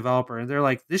Western developer, and they're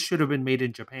like, this should have been made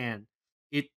in Japan.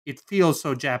 It feels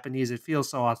so Japanese. It feels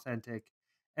so authentic,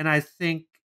 and I think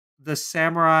the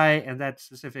samurai and that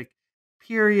specific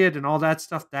period and all that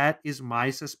stuff, that is my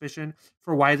suspicion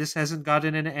for why this hasn't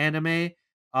gotten an anime.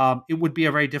 It would be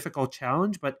a very difficult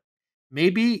challenge, but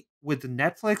maybe with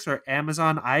Netflix or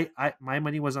Amazon, I my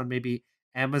money was on maybe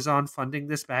Amazon funding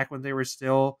this back when they were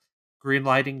still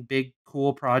greenlighting big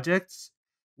cool projects.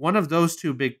 One of those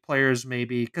two big players,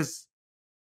 maybe, because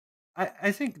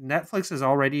I think Netflix has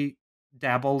already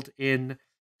dabbled in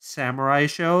samurai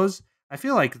shows. I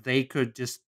feel like they could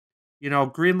just,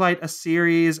 greenlight a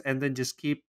series and then just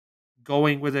keep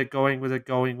going with it, going with it,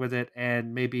 going with it,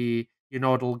 and maybe,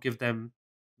 it'll give them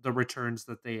the returns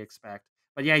that they expect.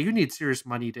 But yeah, you need serious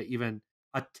money to even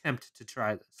attempt to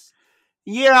try this.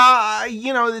 Yeah,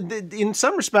 in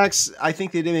some respects, I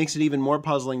think that it makes it even more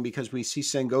puzzling because we see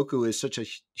Sengoku is such a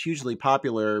hugely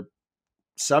popular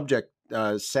subject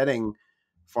setting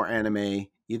for anime.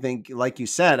 You think, like you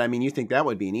said, I mean, you think that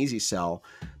would be an easy sell,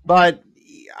 but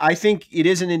I think it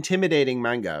is an intimidating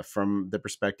manga from the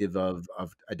perspective of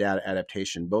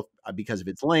adaptation, both because of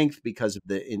its length, because of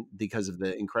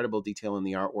the incredible detail in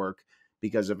the artwork,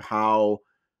 because of how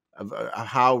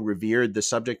revered the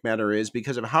subject matter is,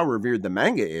 because of how revered the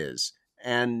manga is,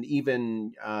 and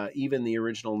even the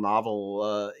original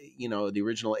novel, the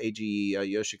original Eiji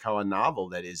Yoshikawa novel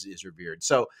that is revered.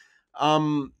 So,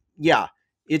 yeah,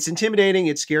 it's intimidating.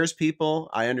 It scares people.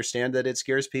 I understand that it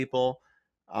scares people.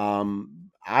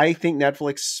 I think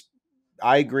Netflix.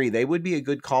 I agree. They would be a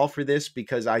good call for this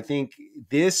because I think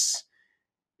this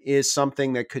is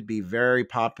something that could be very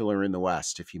popular in the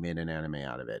West if you made an anime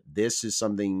out of it. This is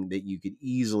something that you could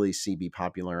easily see be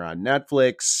popular on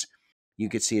Netflix. You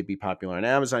could see it be popular on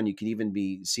Amazon. You could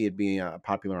even see it being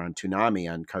popular on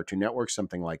Toonami, on Cartoon Network,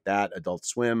 something like that, Adult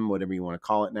Swim, whatever you want to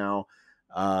call it now.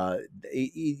 Uh,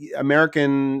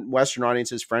 American Western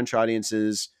audiences, French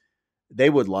audiences, they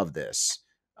would love this.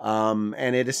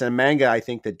 And it is a manga, I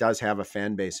think, that does have a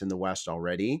fan base in the West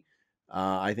already.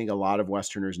 I think a lot of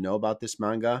Westerners know about this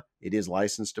manga. It is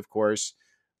licensed, of course.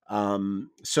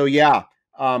 So yeah,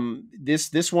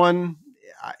 this one,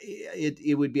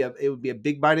 it would be a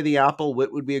big bite of the apple.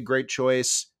 Wit would be a great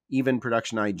choice. Even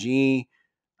Production IG.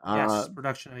 Uh, Yes,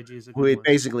 Production IG is a who good it one.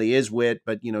 basically is Wit,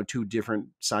 but two different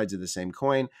sides of the same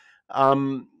coin.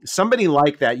 Somebody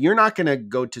like that, you're not going to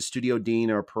go to Studio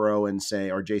Dean or Perot and say,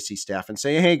 or JC Staff and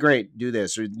say, hey, great, do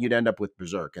this, or you'd end up with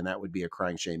Berserk, and that would be a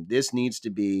crying shame. This needs to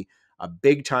be a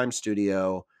big time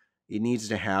studio. It needs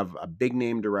to have a big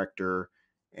name director,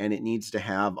 and it needs to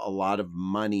have a lot of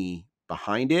money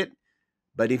behind it.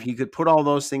 But if you could put all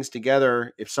those things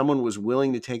together, if someone was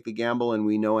willing to take the gamble, and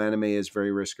we know anime is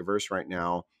very risk averse right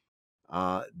now,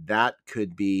 that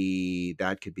could be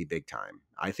big time.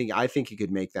 I think you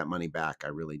could make that money back. I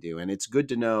really do, and it's good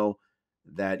to know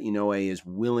that Inoue is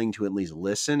willing to at least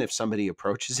listen if somebody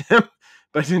approaches him.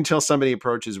 But until somebody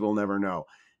approaches, we'll never know.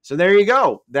 So there you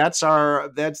go. That's our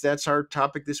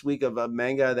topic this week of a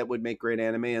manga that would make great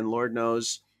anime, and Lord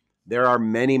knows there are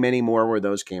many, many more where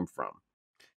those came from.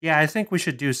 Yeah, I think we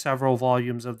should do several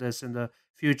volumes of this in the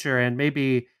future, and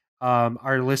maybe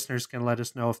our listeners can let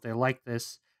us know if they like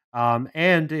this.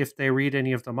 And if they read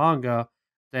any of the manga,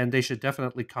 then they should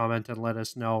definitely comment and let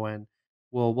us know, and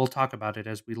we'll talk about it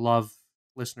as we love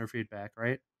listener feedback,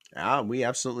 right? Yeah, we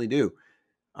absolutely do.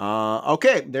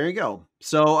 Okay, there you go.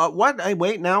 So, what? I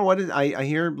wait now. What is? I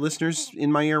hear listeners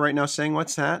in my ear right now saying,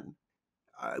 "What's that?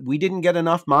 We didn't get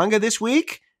enough manga this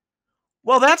week."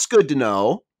 Well, that's good to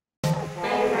know.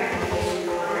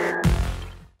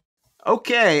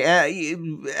 Okay,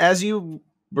 as you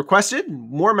requested,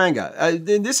 more manga.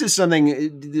 This is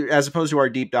something, as opposed to our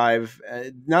deep dive,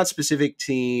 not specific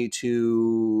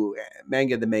to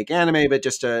manga that make anime, but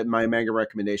just my manga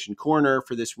recommendation corner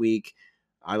for this week.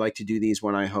 I like to do these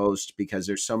when I host because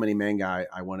there's so many manga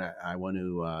I want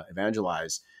to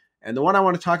evangelize. And the one I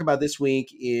want to talk about this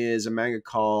week is a manga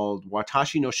called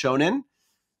Watashi no Shounen,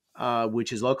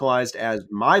 which is localized as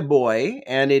My Boy,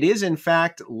 and it is in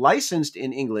fact licensed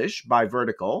in English by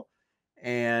Vertical,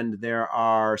 and there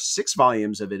are 6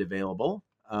 volumes of it available.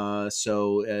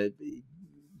 That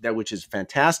which is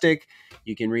fantastic.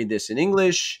 You can read this in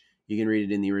English. You can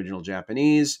read it in the original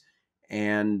Japanese,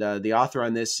 and the author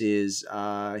on this is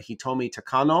Hitomi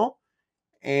Takano.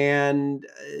 And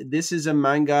this is a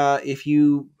manga.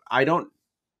 I don't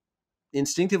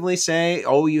instinctively say,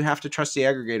 oh, you have to trust the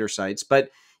aggregator sites.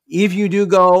 But if you do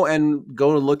go and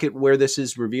look at where this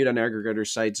is reviewed on aggregator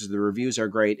sites, the reviews are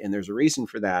great, and there's a reason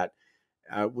for that.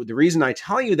 The reason I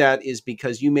tell you that is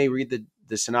because you may read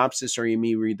the synopsis, or you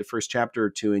may read the first chapter or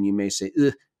two, and you may say,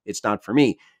 it's not for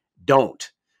me.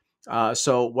 Don't.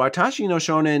 So Watashi no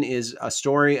Shonen is a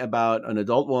story about an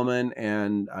adult woman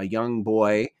and a young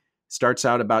boy Starts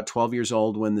out about 12 years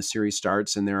old when the series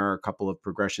starts, and there are a couple of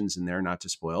progressions in there, not to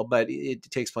spoil, but it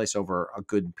takes place over a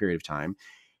good period of time.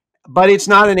 But it's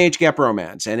not an age gap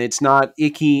romance, and it's not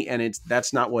icky, and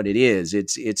that's not what it is.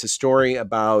 It's a story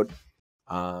about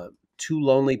uh, two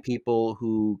lonely people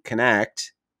who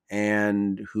connect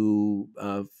and who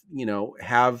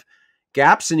have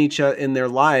gaps in their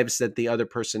lives that the other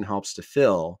person helps to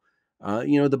fill.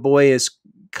 The boy is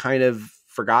kind of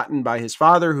forgotten by his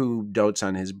father, who dotes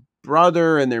on his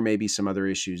brother, and there may be some other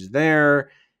issues there.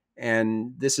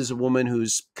 And this is a woman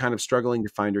who's kind of struggling to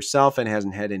find herself and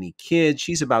hasn't had any kids.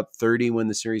 She's about 30 when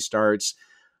the series starts.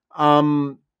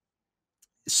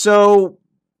 So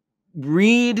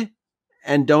read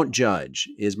and don't judge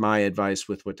is my advice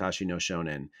with Watashi no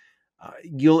Shonen.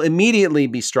 You'll immediately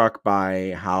be struck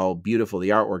by how beautiful the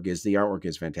artwork is. The artwork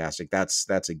is fantastic.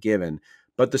 That's a given.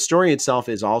 But the story itself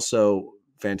is also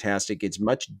fantastic. It's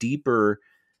much deeper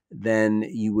than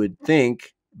you would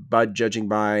think, but judging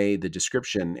by the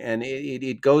description. And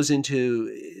it goes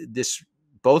into this.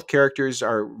 Both characters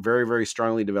are very, very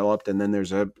strongly developed. And then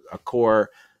there's a core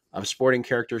of sporting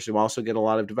characters who also get a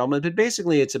lot of development. But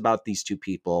basically, it's about these two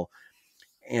people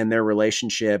and their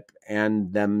relationship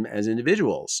and them as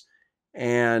individuals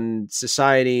and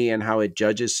society and how it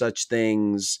judges such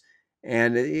things.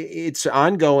 And it's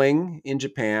ongoing in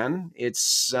Japan.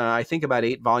 It's, I think, about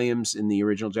 8 volumes in the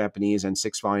original Japanese and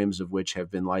 6 volumes of which have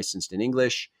been licensed in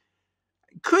English.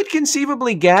 Could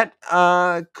conceivably get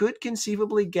an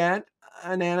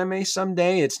anime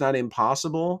someday. It's not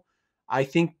impossible. I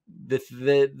think the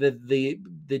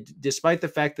despite the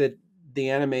fact that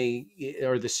the anime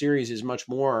or the series is much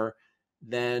more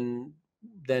than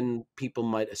people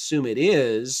might assume it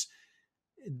is,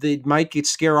 they might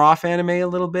scare off anime a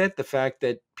little bit. The fact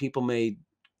that people may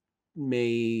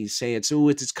say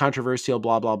it's controversial,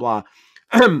 blah blah blah.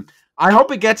 I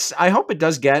hope it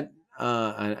does get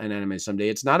an anime someday.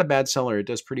 It's not a bad seller. It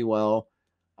does pretty well.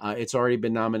 It's already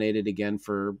been nominated again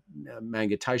for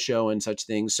Manga Taisho and such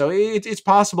things. So it's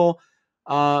possible.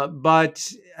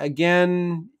 But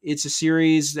again, it's a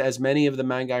series, as many of the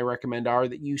manga I recommend are,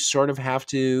 that you sort of have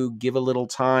to give a little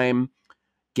time,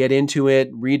 get into it,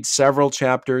 read several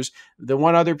chapters. The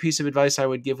one other piece of advice I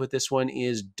would give with this one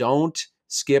is don't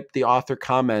skip the author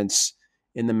comments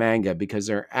in the manga, because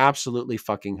they're absolutely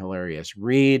fucking hilarious.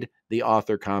 Read the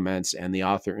author comments and the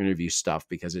author interview stuff,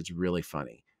 because it's really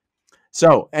funny.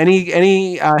 So,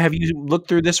 any have you looked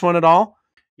through this one at all?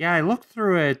 Yeah, I looked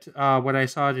through it when I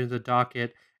saw it in the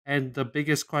docket, and the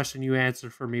biggest question you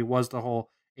answered for me was the whole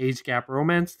age gap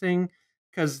romance thing,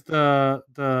 because the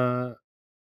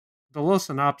little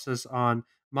synopsis on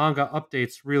manga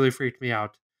updates really freaked me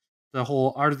out. The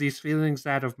whole, are these feelings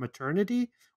that of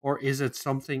maternity, or is it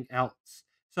something else?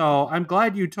 So I'm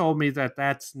glad you told me that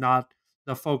that's not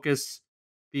the focus,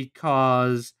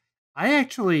 because I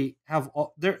actually have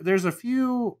there's a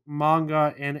few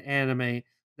manga and anime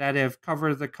that have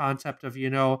covered the concept of,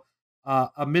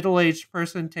 a middle-aged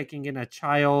person taking in a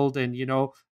child, and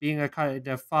being a kind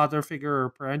of father figure or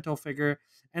parental figure.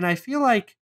 And I feel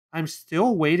like I'm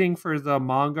still waiting for the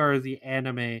manga or the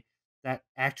anime that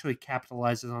actually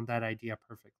capitalizes on that idea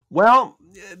perfectly. Well,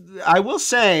 I will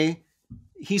say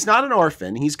he's not an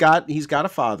orphan. He's got a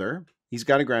father. He's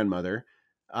got a grandmother.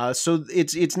 So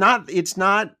it's not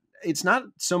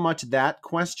so much that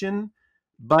question,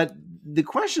 but the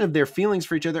question of their feelings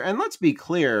for each other. And let's be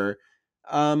clear,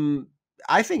 um,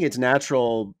 I think it's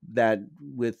natural that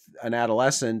with an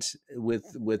adolescent,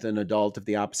 with an adult of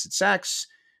the opposite sex,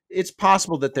 it's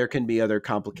possible that there can be other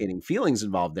complicating feelings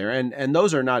involved there, and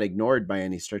those are not ignored by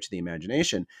any stretch of the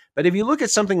imagination. But if you look at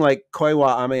something like Koi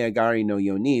wa Ame Agari no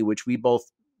Yoni, which we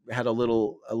both had a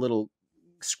little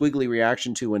squiggly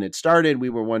reaction to when it started, we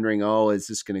were wondering, oh, is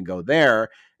this going to go there?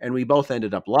 And we both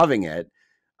ended up loving it,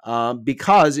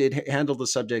 because it handled the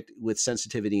subject with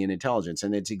sensitivity and intelligence.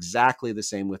 And it's exactly the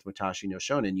same with Watashi no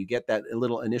Shonen. You get that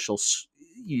little initial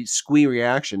squee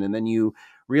reaction, and then you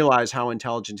realize how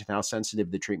intelligent and how sensitive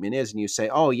the treatment is, and you say,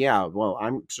 oh yeah, well,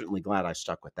 I'm certainly glad I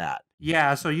stuck with that.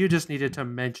 Yeah, so you just needed to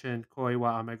mention Koi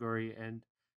wa Amaguri and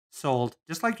sold,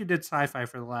 just like you did sci-fi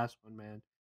for the last one, man.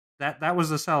 That was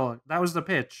the sell. That was the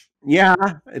pitch. Yeah,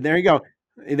 there you go.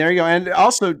 There you go. And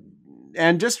also,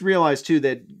 and just realize too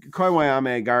that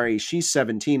Koiwayame Agari, she's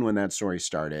 17 when that story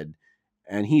started,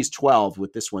 and he's 12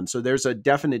 with this one. So there's a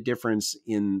definite difference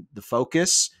in the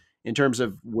focus in terms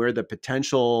of where the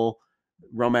potential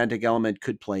romantic element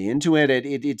could play into it.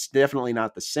 It's definitely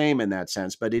not the same in that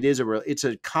sense, but it's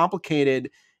a complicated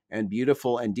and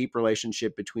beautiful and deep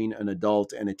relationship between an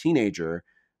adult and a teenager,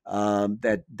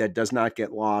 that does not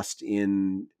get lost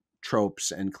in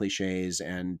tropes and cliches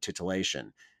and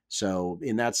titillation. So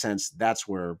in that sense, that's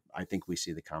where I think we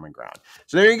see the common ground.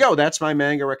 So there you go. That's my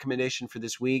manga recommendation for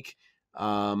this week.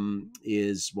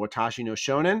 Is Watashi no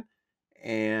Shounen,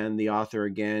 and the author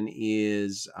again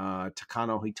is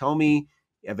Takano Hitomi.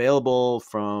 Available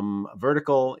from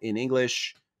Vertical in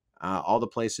English, all the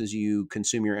places you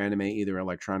consume your anime, either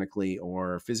electronically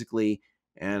or physically.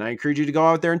 And I encourage you to go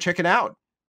out there and check it out.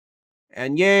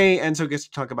 And yay, Enzo gets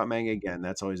to talk about manga again.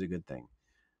 That's always a good thing.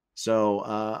 So,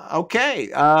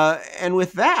 okay. And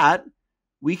with that,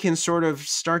 we can sort of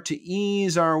start to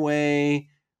ease our way.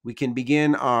 We can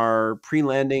begin our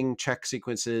pre-landing check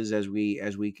sequences as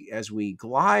we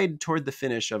glide toward the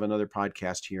finish of another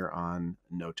podcast here on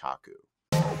Notaku.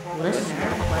 Listener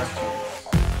questions.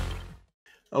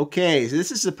 Okay, so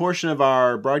this is the portion of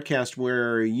our broadcast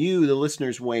where you, the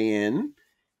listeners, weigh in.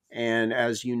 And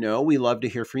as you know, we love to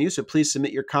hear from you. So please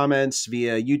submit your comments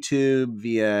via YouTube,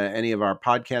 via any of our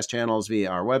podcast channels, via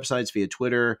our websites, via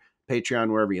Twitter, Patreon,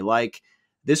 wherever you like.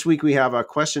 This week we have a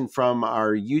question from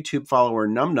our YouTube follower,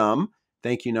 Num Num.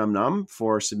 Thank you, Num Num,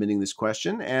 for submitting this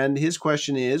question. And his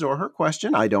question is, or her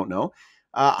question, I don't know.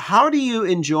 How do you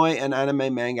enjoy an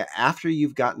anime manga after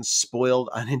you've gotten spoiled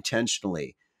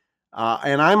unintentionally?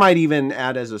 And I might even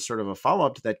add as a sort of a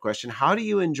follow-up to that question, how do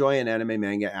you enjoy an anime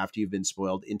manga after you've been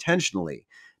spoiled intentionally?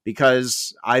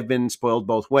 Because I've been spoiled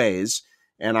both ways,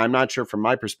 and I'm not sure from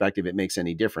my perspective it makes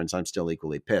any difference. I'm still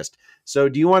equally pissed. So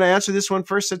do you want to answer this one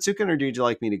first, Setsuken, or would you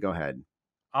like me to go ahead?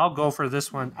 I'll go for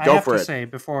this one. I Go have for to it. say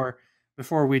before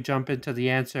we jump into the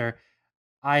answer,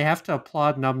 I have to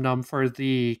applaud Num Num for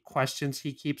the questions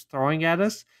he keeps throwing at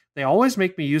us. They always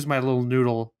make me use my little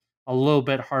noodle a little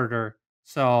bit harder.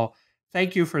 So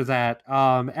thank you for that.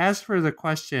 As for the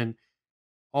question,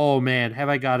 oh man, have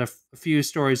I got a few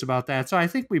stories about that. So I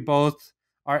think we both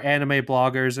are anime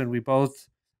bloggers and we both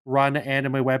run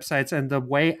anime websites. And the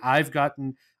way I've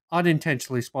gotten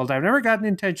unintentionally spoiled, I've never gotten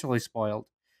intentionally spoiled.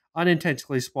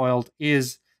 Unintentionally spoiled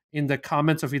is in the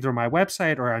comments of either my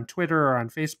website or on Twitter or on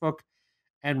Facebook.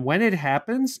 And when it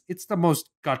happens, it's the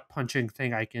most gut punching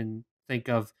thing I can think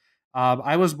of.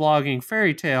 I was blogging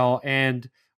Fairy Tail, and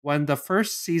when the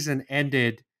first season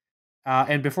ended,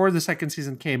 and before the second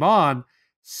season came on,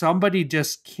 somebody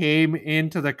just came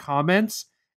into the comments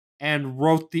and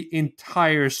wrote the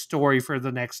entire story for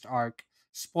the next arc,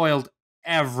 spoiled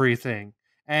everything.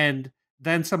 And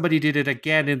then somebody did it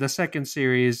again in the second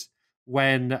series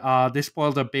when they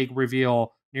spoiled a big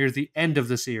reveal near the end of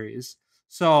the series.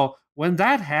 So when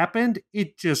that happened,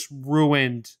 it just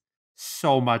ruined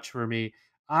so much for me.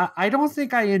 I don't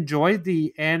think I enjoyed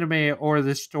the anime or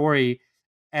the story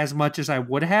as much as I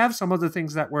would have. Some of the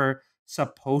things that were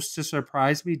supposed to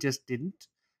surprise me just didn't.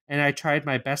 And I tried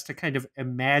my best to kind of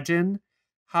imagine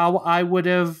how I would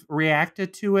have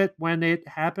reacted to it when it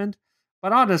happened.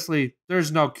 But honestly,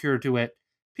 there's no cure to it.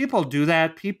 People do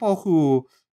that. People who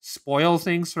spoil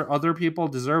things for other people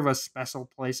deserve a special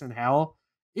place in hell.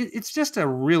 It's just a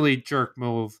really jerk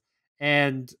move.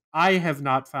 And I have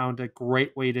not found a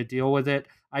great way to deal with it.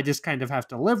 I just kind of have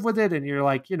to live with it. And you're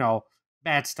like,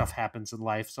 bad stuff happens in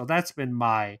life. So that's been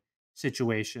my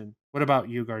situation. What about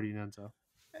you, Guardian Enzo?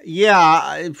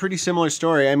 Yeah, pretty similar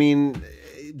story. I mean,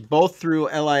 both through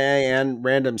LIA and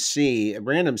Random C.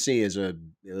 Random C is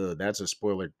that's a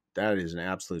spoiler. That is an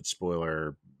absolute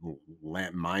spoiler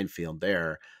minefield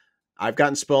there. I've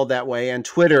gotten spoiled that way, and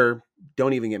Twitter,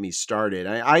 don't even get me started.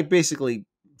 I basically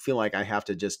feel like I have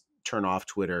to just turn off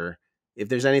Twitter. If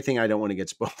there's anything I don't want to get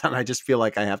spoiled on, I just feel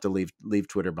like I have to leave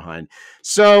Twitter behind.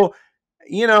 So,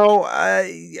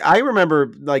 I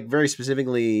remember like very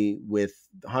specifically with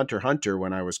Hunter x Hunter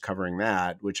when I was covering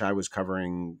that, which I was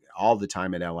covering all the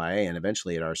time at LIA and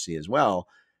eventually at RC as well.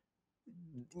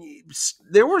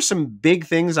 There were some big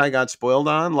things I got spoiled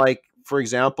on, like for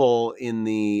example in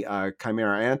the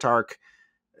Chimera Ant arc,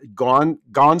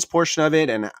 Gon's portion of it,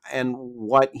 and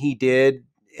what he did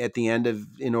at the end of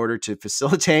in order to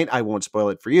facilitate. I won't spoil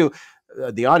it for you,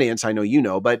 the audience. I know you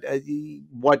know, but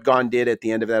what Gon did at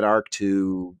the end of that arc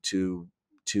to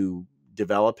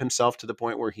develop himself to the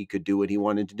point where he could do what he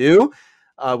wanted to do,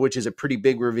 which is a pretty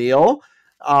big reveal.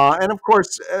 And of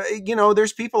course,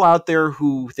 there's people out there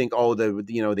who think, oh,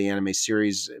 the anime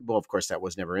series. Well, of course, that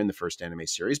was never in the first anime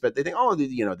series, but they think, oh,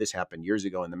 this happened years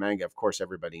ago in the manga. Of course,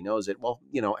 everybody knows it. Well,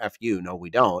 f you. No, we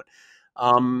don't.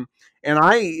 And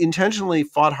I intentionally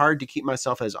fought hard to keep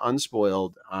myself as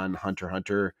unspoiled on Hunter x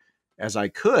Hunter as I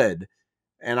could.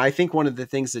 And I think one of the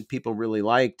things that people really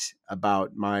liked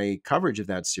about my coverage of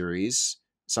that series,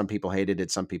 some people hated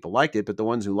it, some people liked it, but the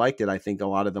ones who liked it, I think a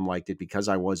lot of them liked it because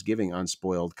I was giving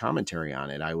unspoiled commentary on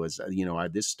it. I was,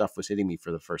 this stuff was hitting me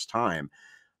for the first time.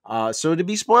 So to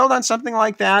be spoiled on something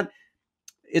like that,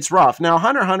 it's rough. Now,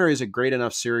 Hunter x Hunter is a great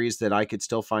enough series that I could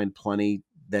still find plenty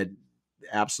that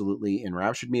absolutely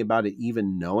enraptured me about it,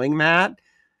 even knowing that.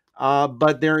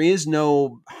 But there is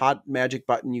no hot magic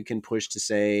button you can push to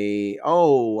say,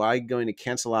 oh, I'm going to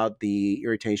cancel out the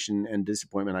irritation and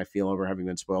disappointment I feel over having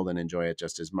been spoiled and enjoy it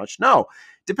just as much. No,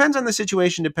 depends on the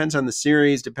situation, depends on the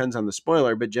series, depends on the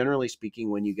spoiler. But generally speaking,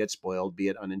 when you get spoiled, be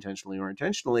it unintentionally or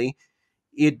intentionally,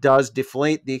 it does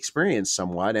deflate the experience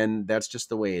somewhat. And that's just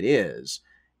the way it is.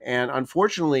 And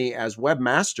unfortunately, as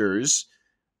webmasters,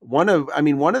 one of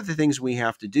the things we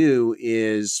have to do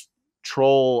is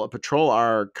patrol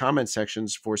our comment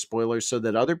sections for spoilers so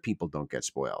that other people don't get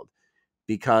spoiled,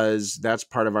 because that's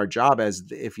part of our job as,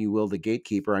 if you will, the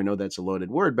gatekeeper. I know that's a loaded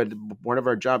word, but one of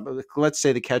our job, let's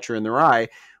say the catcher in the rye,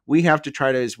 we have to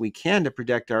try to, as we can, to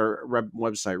protect our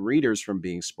website readers from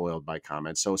being spoiled by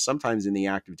comments. So sometimes in the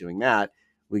act of doing that,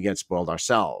 we get spoiled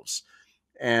ourselves.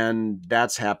 And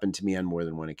that's happened to me on more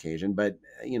than one occasion, but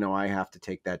I have to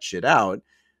take that shit out.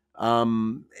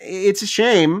 It's a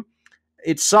shame.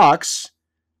 It sucks.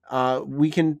 I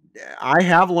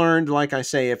have learned, like I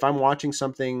say, if I'm watching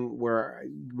something where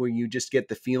you just get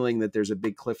the feeling that there's a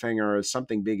big cliffhanger or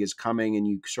something big is coming and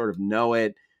you sort of know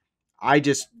it, I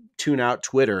just tune out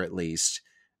Twitter at least.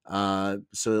 So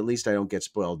at least I don't get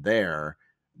spoiled there,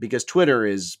 because Twitter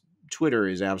is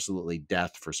absolutely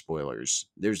death for spoilers.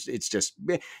 It's just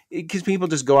because people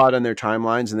just go out on their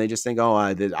timelines and they just think, oh,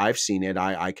 I've seen it.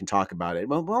 I can talk about it.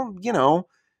 Well,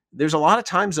 there's a lot of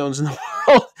time zones in the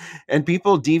world, and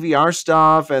people DVR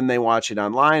stuff and they watch it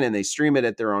online and they stream it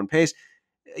at their own pace.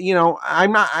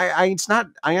 I'm not, it's not,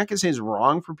 I'm not gonna say it's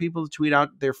wrong for people to tweet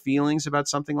out their feelings about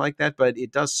something like that, but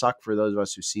it does suck for those of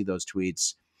us who see those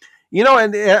tweets.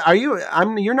 And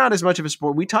you're not as much of a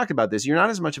sport. We talked about this. You're not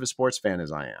as much of a sports fan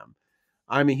as I am.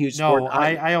 I'm a huge sport. No,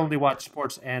 I only watch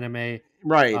sports anime.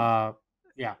 Right.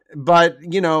 Yeah. But,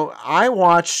 I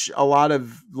watch a lot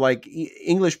of like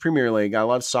English Premier League. I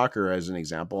love soccer as an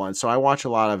example. And so I watch a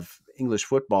lot of English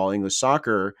football, English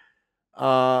soccer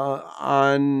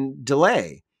on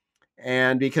delay.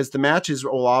 And because the matches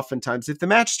will oftentimes, if the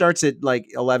match starts at like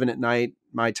 11 at night,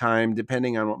 my time,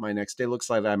 depending on what my next day looks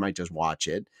like, I might just watch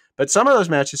it. But some of those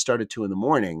matches start at 2 in the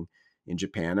morning in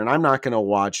Japan, and I'm not going to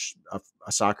watch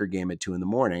a soccer game at 2 in the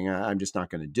morning. I'm just not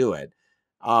going to do it.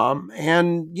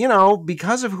 And,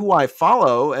 because of who I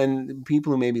follow and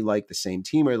people who maybe like the same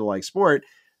team or the like sport,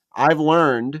 I've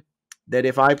learned that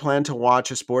if I plan to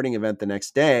watch a sporting event the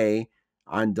next day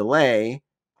on delay,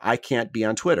 I can't be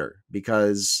on Twitter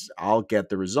because I'll get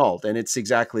the result. And it's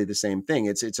exactly the same thing.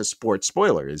 It's a sports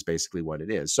spoiler is basically what it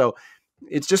is. So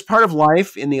it's just part of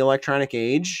life in the electronic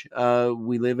age.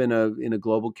 We live in a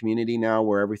global community now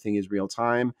where everything is real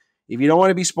time. If you don't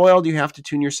want to be spoiled, you have to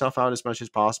tune yourself out as much as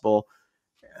possible.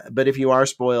 But if you are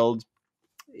spoiled,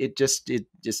 it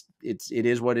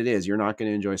is what it is. You're not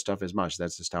going to enjoy stuff as much.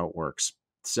 That's just how it works.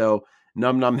 So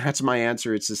num num, that's my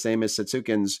answer. It's the same as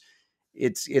Setsuken's.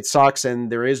 It sucks,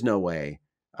 and there is no way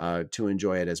to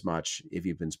enjoy it as much if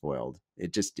you've been spoiled.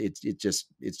 It's just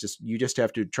you just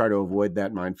have to try to avoid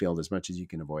that minefield as much as you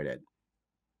can avoid it.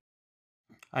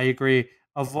 I agree.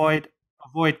 Avoid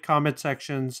comment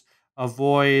sections,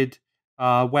 avoid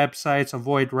websites,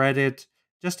 avoid Reddit,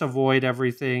 just avoid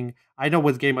everything. I know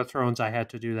with Game of Thrones I had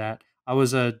to do that. I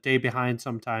was a day behind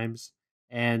sometimes,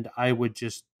 and I would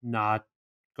just not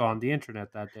go on the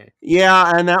internet that day.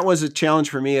 Yeah, and that was a challenge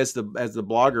for me as the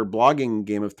blogger blogging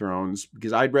Game of Thrones,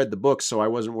 because I'd read the books, so I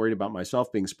wasn't worried about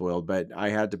myself being spoiled, but I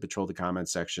had to patrol the comment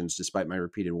sections despite my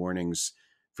repeated warnings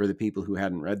for the people who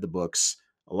hadn't read the books.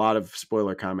 A lot of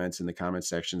spoiler comments in the comment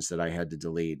sections that I had to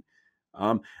delete.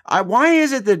 Why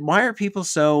are people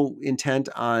so intent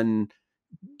on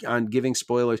giving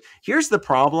spoilers? Here's the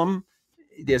problem,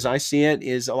 as I see it,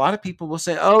 is a lot of people will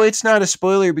say, "Oh, it's not a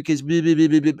spoiler because blah, blah, blah,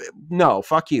 blah, blah." No,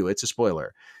 fuck you, it's a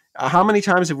spoiler. How many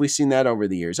times have we seen that over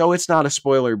the years? Oh, it's not a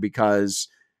spoiler because,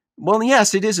 well,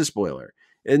 yes, it is a spoiler.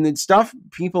 And then stuff,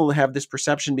 people have this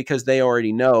perception because they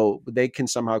already know, they can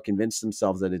somehow convince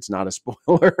themselves that it's not a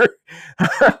spoiler.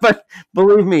 But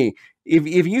believe me, if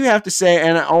you have to say,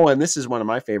 and this is one of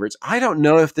my favorites, I don't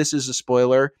know if this is a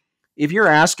spoiler. If you're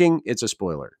asking, it's a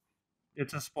spoiler.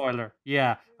 It's a spoiler.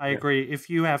 Yeah, I agree. If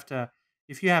you have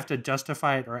to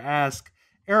justify it or ask,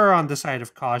 err on the side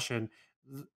of caution.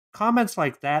 Comments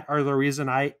like that are the reason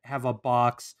I have a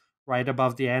box right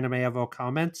above the Anime Evo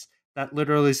comments that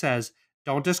literally says,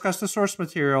 "Don't discuss the source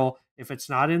material. If it's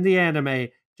not in the anime,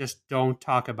 just don't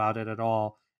talk about it at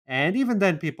all." And even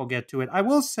then people get to it. I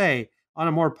will say, on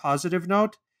a more positive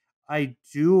note, I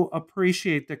do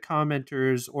appreciate the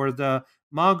commenters or the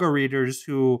manga readers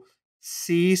who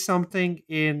see something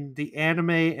in the anime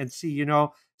and see,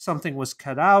 something was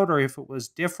cut out or if it was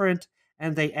different,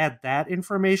 and they add that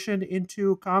information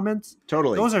into comments.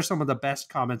 Totally. Those are some of the best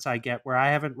comments I get where I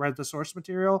haven't read the source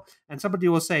material and somebody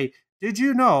will say, "Did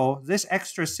you know this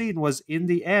extra scene was in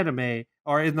the anime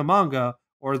or in the manga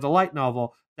or the light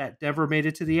novel that never made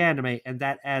it to the anime?" And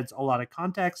that adds a lot of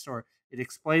context or it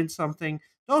explains something.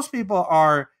 Those people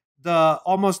are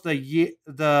almost the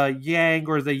yang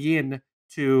or the yin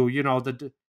to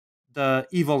the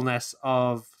evilness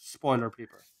of spoiler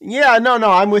people. Yeah, no,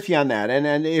 I'm with you on that.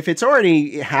 And if it's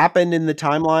already happened in the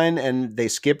timeline and they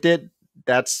skipped it,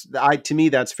 to me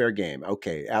that's fair game.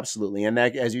 Okay, absolutely. And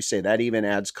that, as you say, that even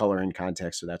adds color and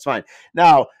context, so that's fine.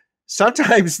 Now,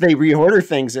 sometimes they reorder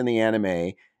things in the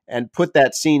anime and put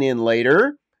that scene in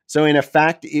later. So in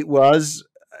effect, it was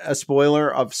a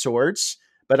spoiler of sorts,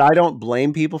 but I don't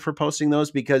blame people for posting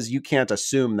those because you can't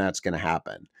assume that's going to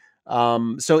happen.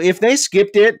 So if they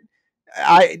skipped it,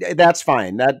 that's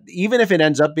fine. That even if it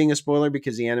ends up being a spoiler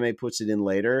because the anime puts it in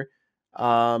later,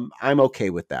 I'm okay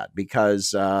with that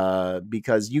because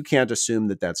you can't assume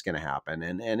that that's going to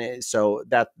happen, so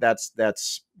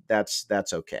that's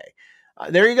okay.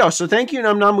 There you go. So thank you,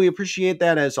 Num Num. We appreciate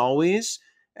that as always,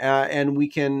 and we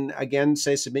can again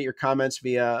say submit your comments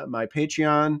via my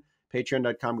Patreon,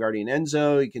 patreon.com Guardian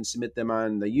Enzo. You can submit them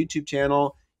on the YouTube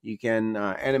channel. You can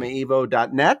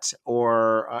animeevo.net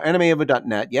or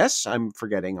animeevo.net. Yes, I'm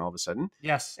forgetting all of a sudden.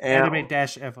 Yes,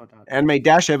 anime-evo.net.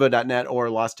 Anime-evo.net or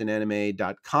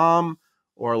lostinanime.com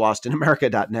or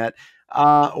lostinamerica.net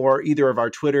or either of our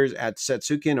Twitters at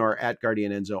Setsuken or at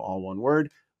Guardian Enzo, all one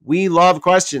word. We love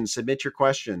questions. Submit your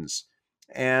questions.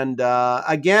 And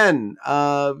again,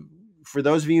 for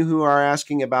those of you who are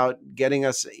asking about getting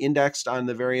us indexed on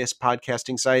the various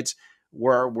podcasting sites,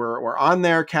 we're on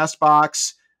there,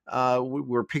 Castbox.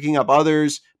 We're picking up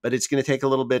others, but it's going to take a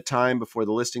little bit of time before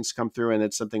the listings come through, and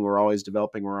it's something we're always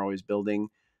developing, we're always building.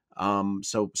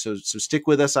 So stick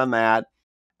with us on that.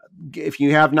 If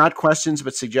you have not questions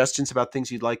but suggestions about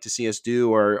things you'd like to see us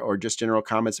do, or just general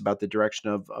comments about the direction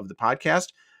of the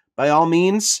podcast, by all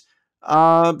means,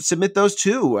 submit those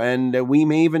too, and we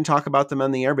may even talk about them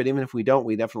on the air. But even if we don't,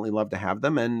 we definitely love to have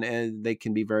them, and they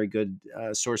can be very good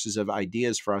sources of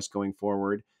ideas for us going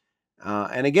forward.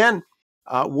 And again,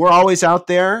 we're always out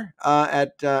there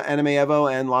at Anime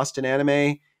Evo and Lost in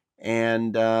Anime,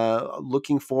 and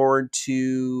looking forward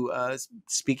to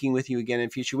speaking with you again in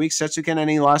future weeks. Setsuken,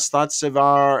 any last thoughts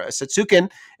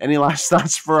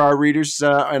for our readers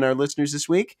and our listeners this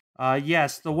week?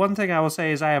 Yes, the one thing I will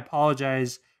say is I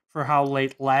apologize for how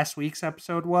late last week's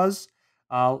episode was.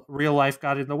 Real life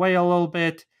got in the way a little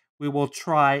bit. We will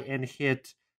try and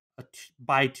hit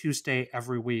by Tuesday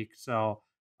every week. So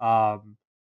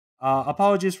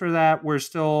apologies for that. We're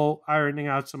still ironing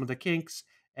out some of the kinks.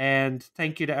 And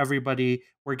thank you to everybody.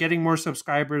 We're getting more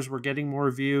subscribers. We're getting more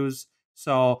views.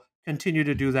 So continue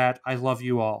to do that. I love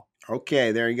you all.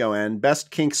 Okay, there you go. And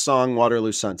best Kinks song,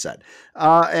 Waterloo Sunset.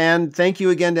 And thank you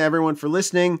again to everyone for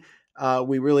listening.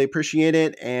 We really appreciate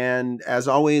it. And as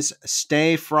always,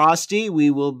 stay frosty. We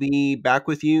will be back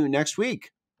with you next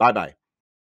week. Bye-bye.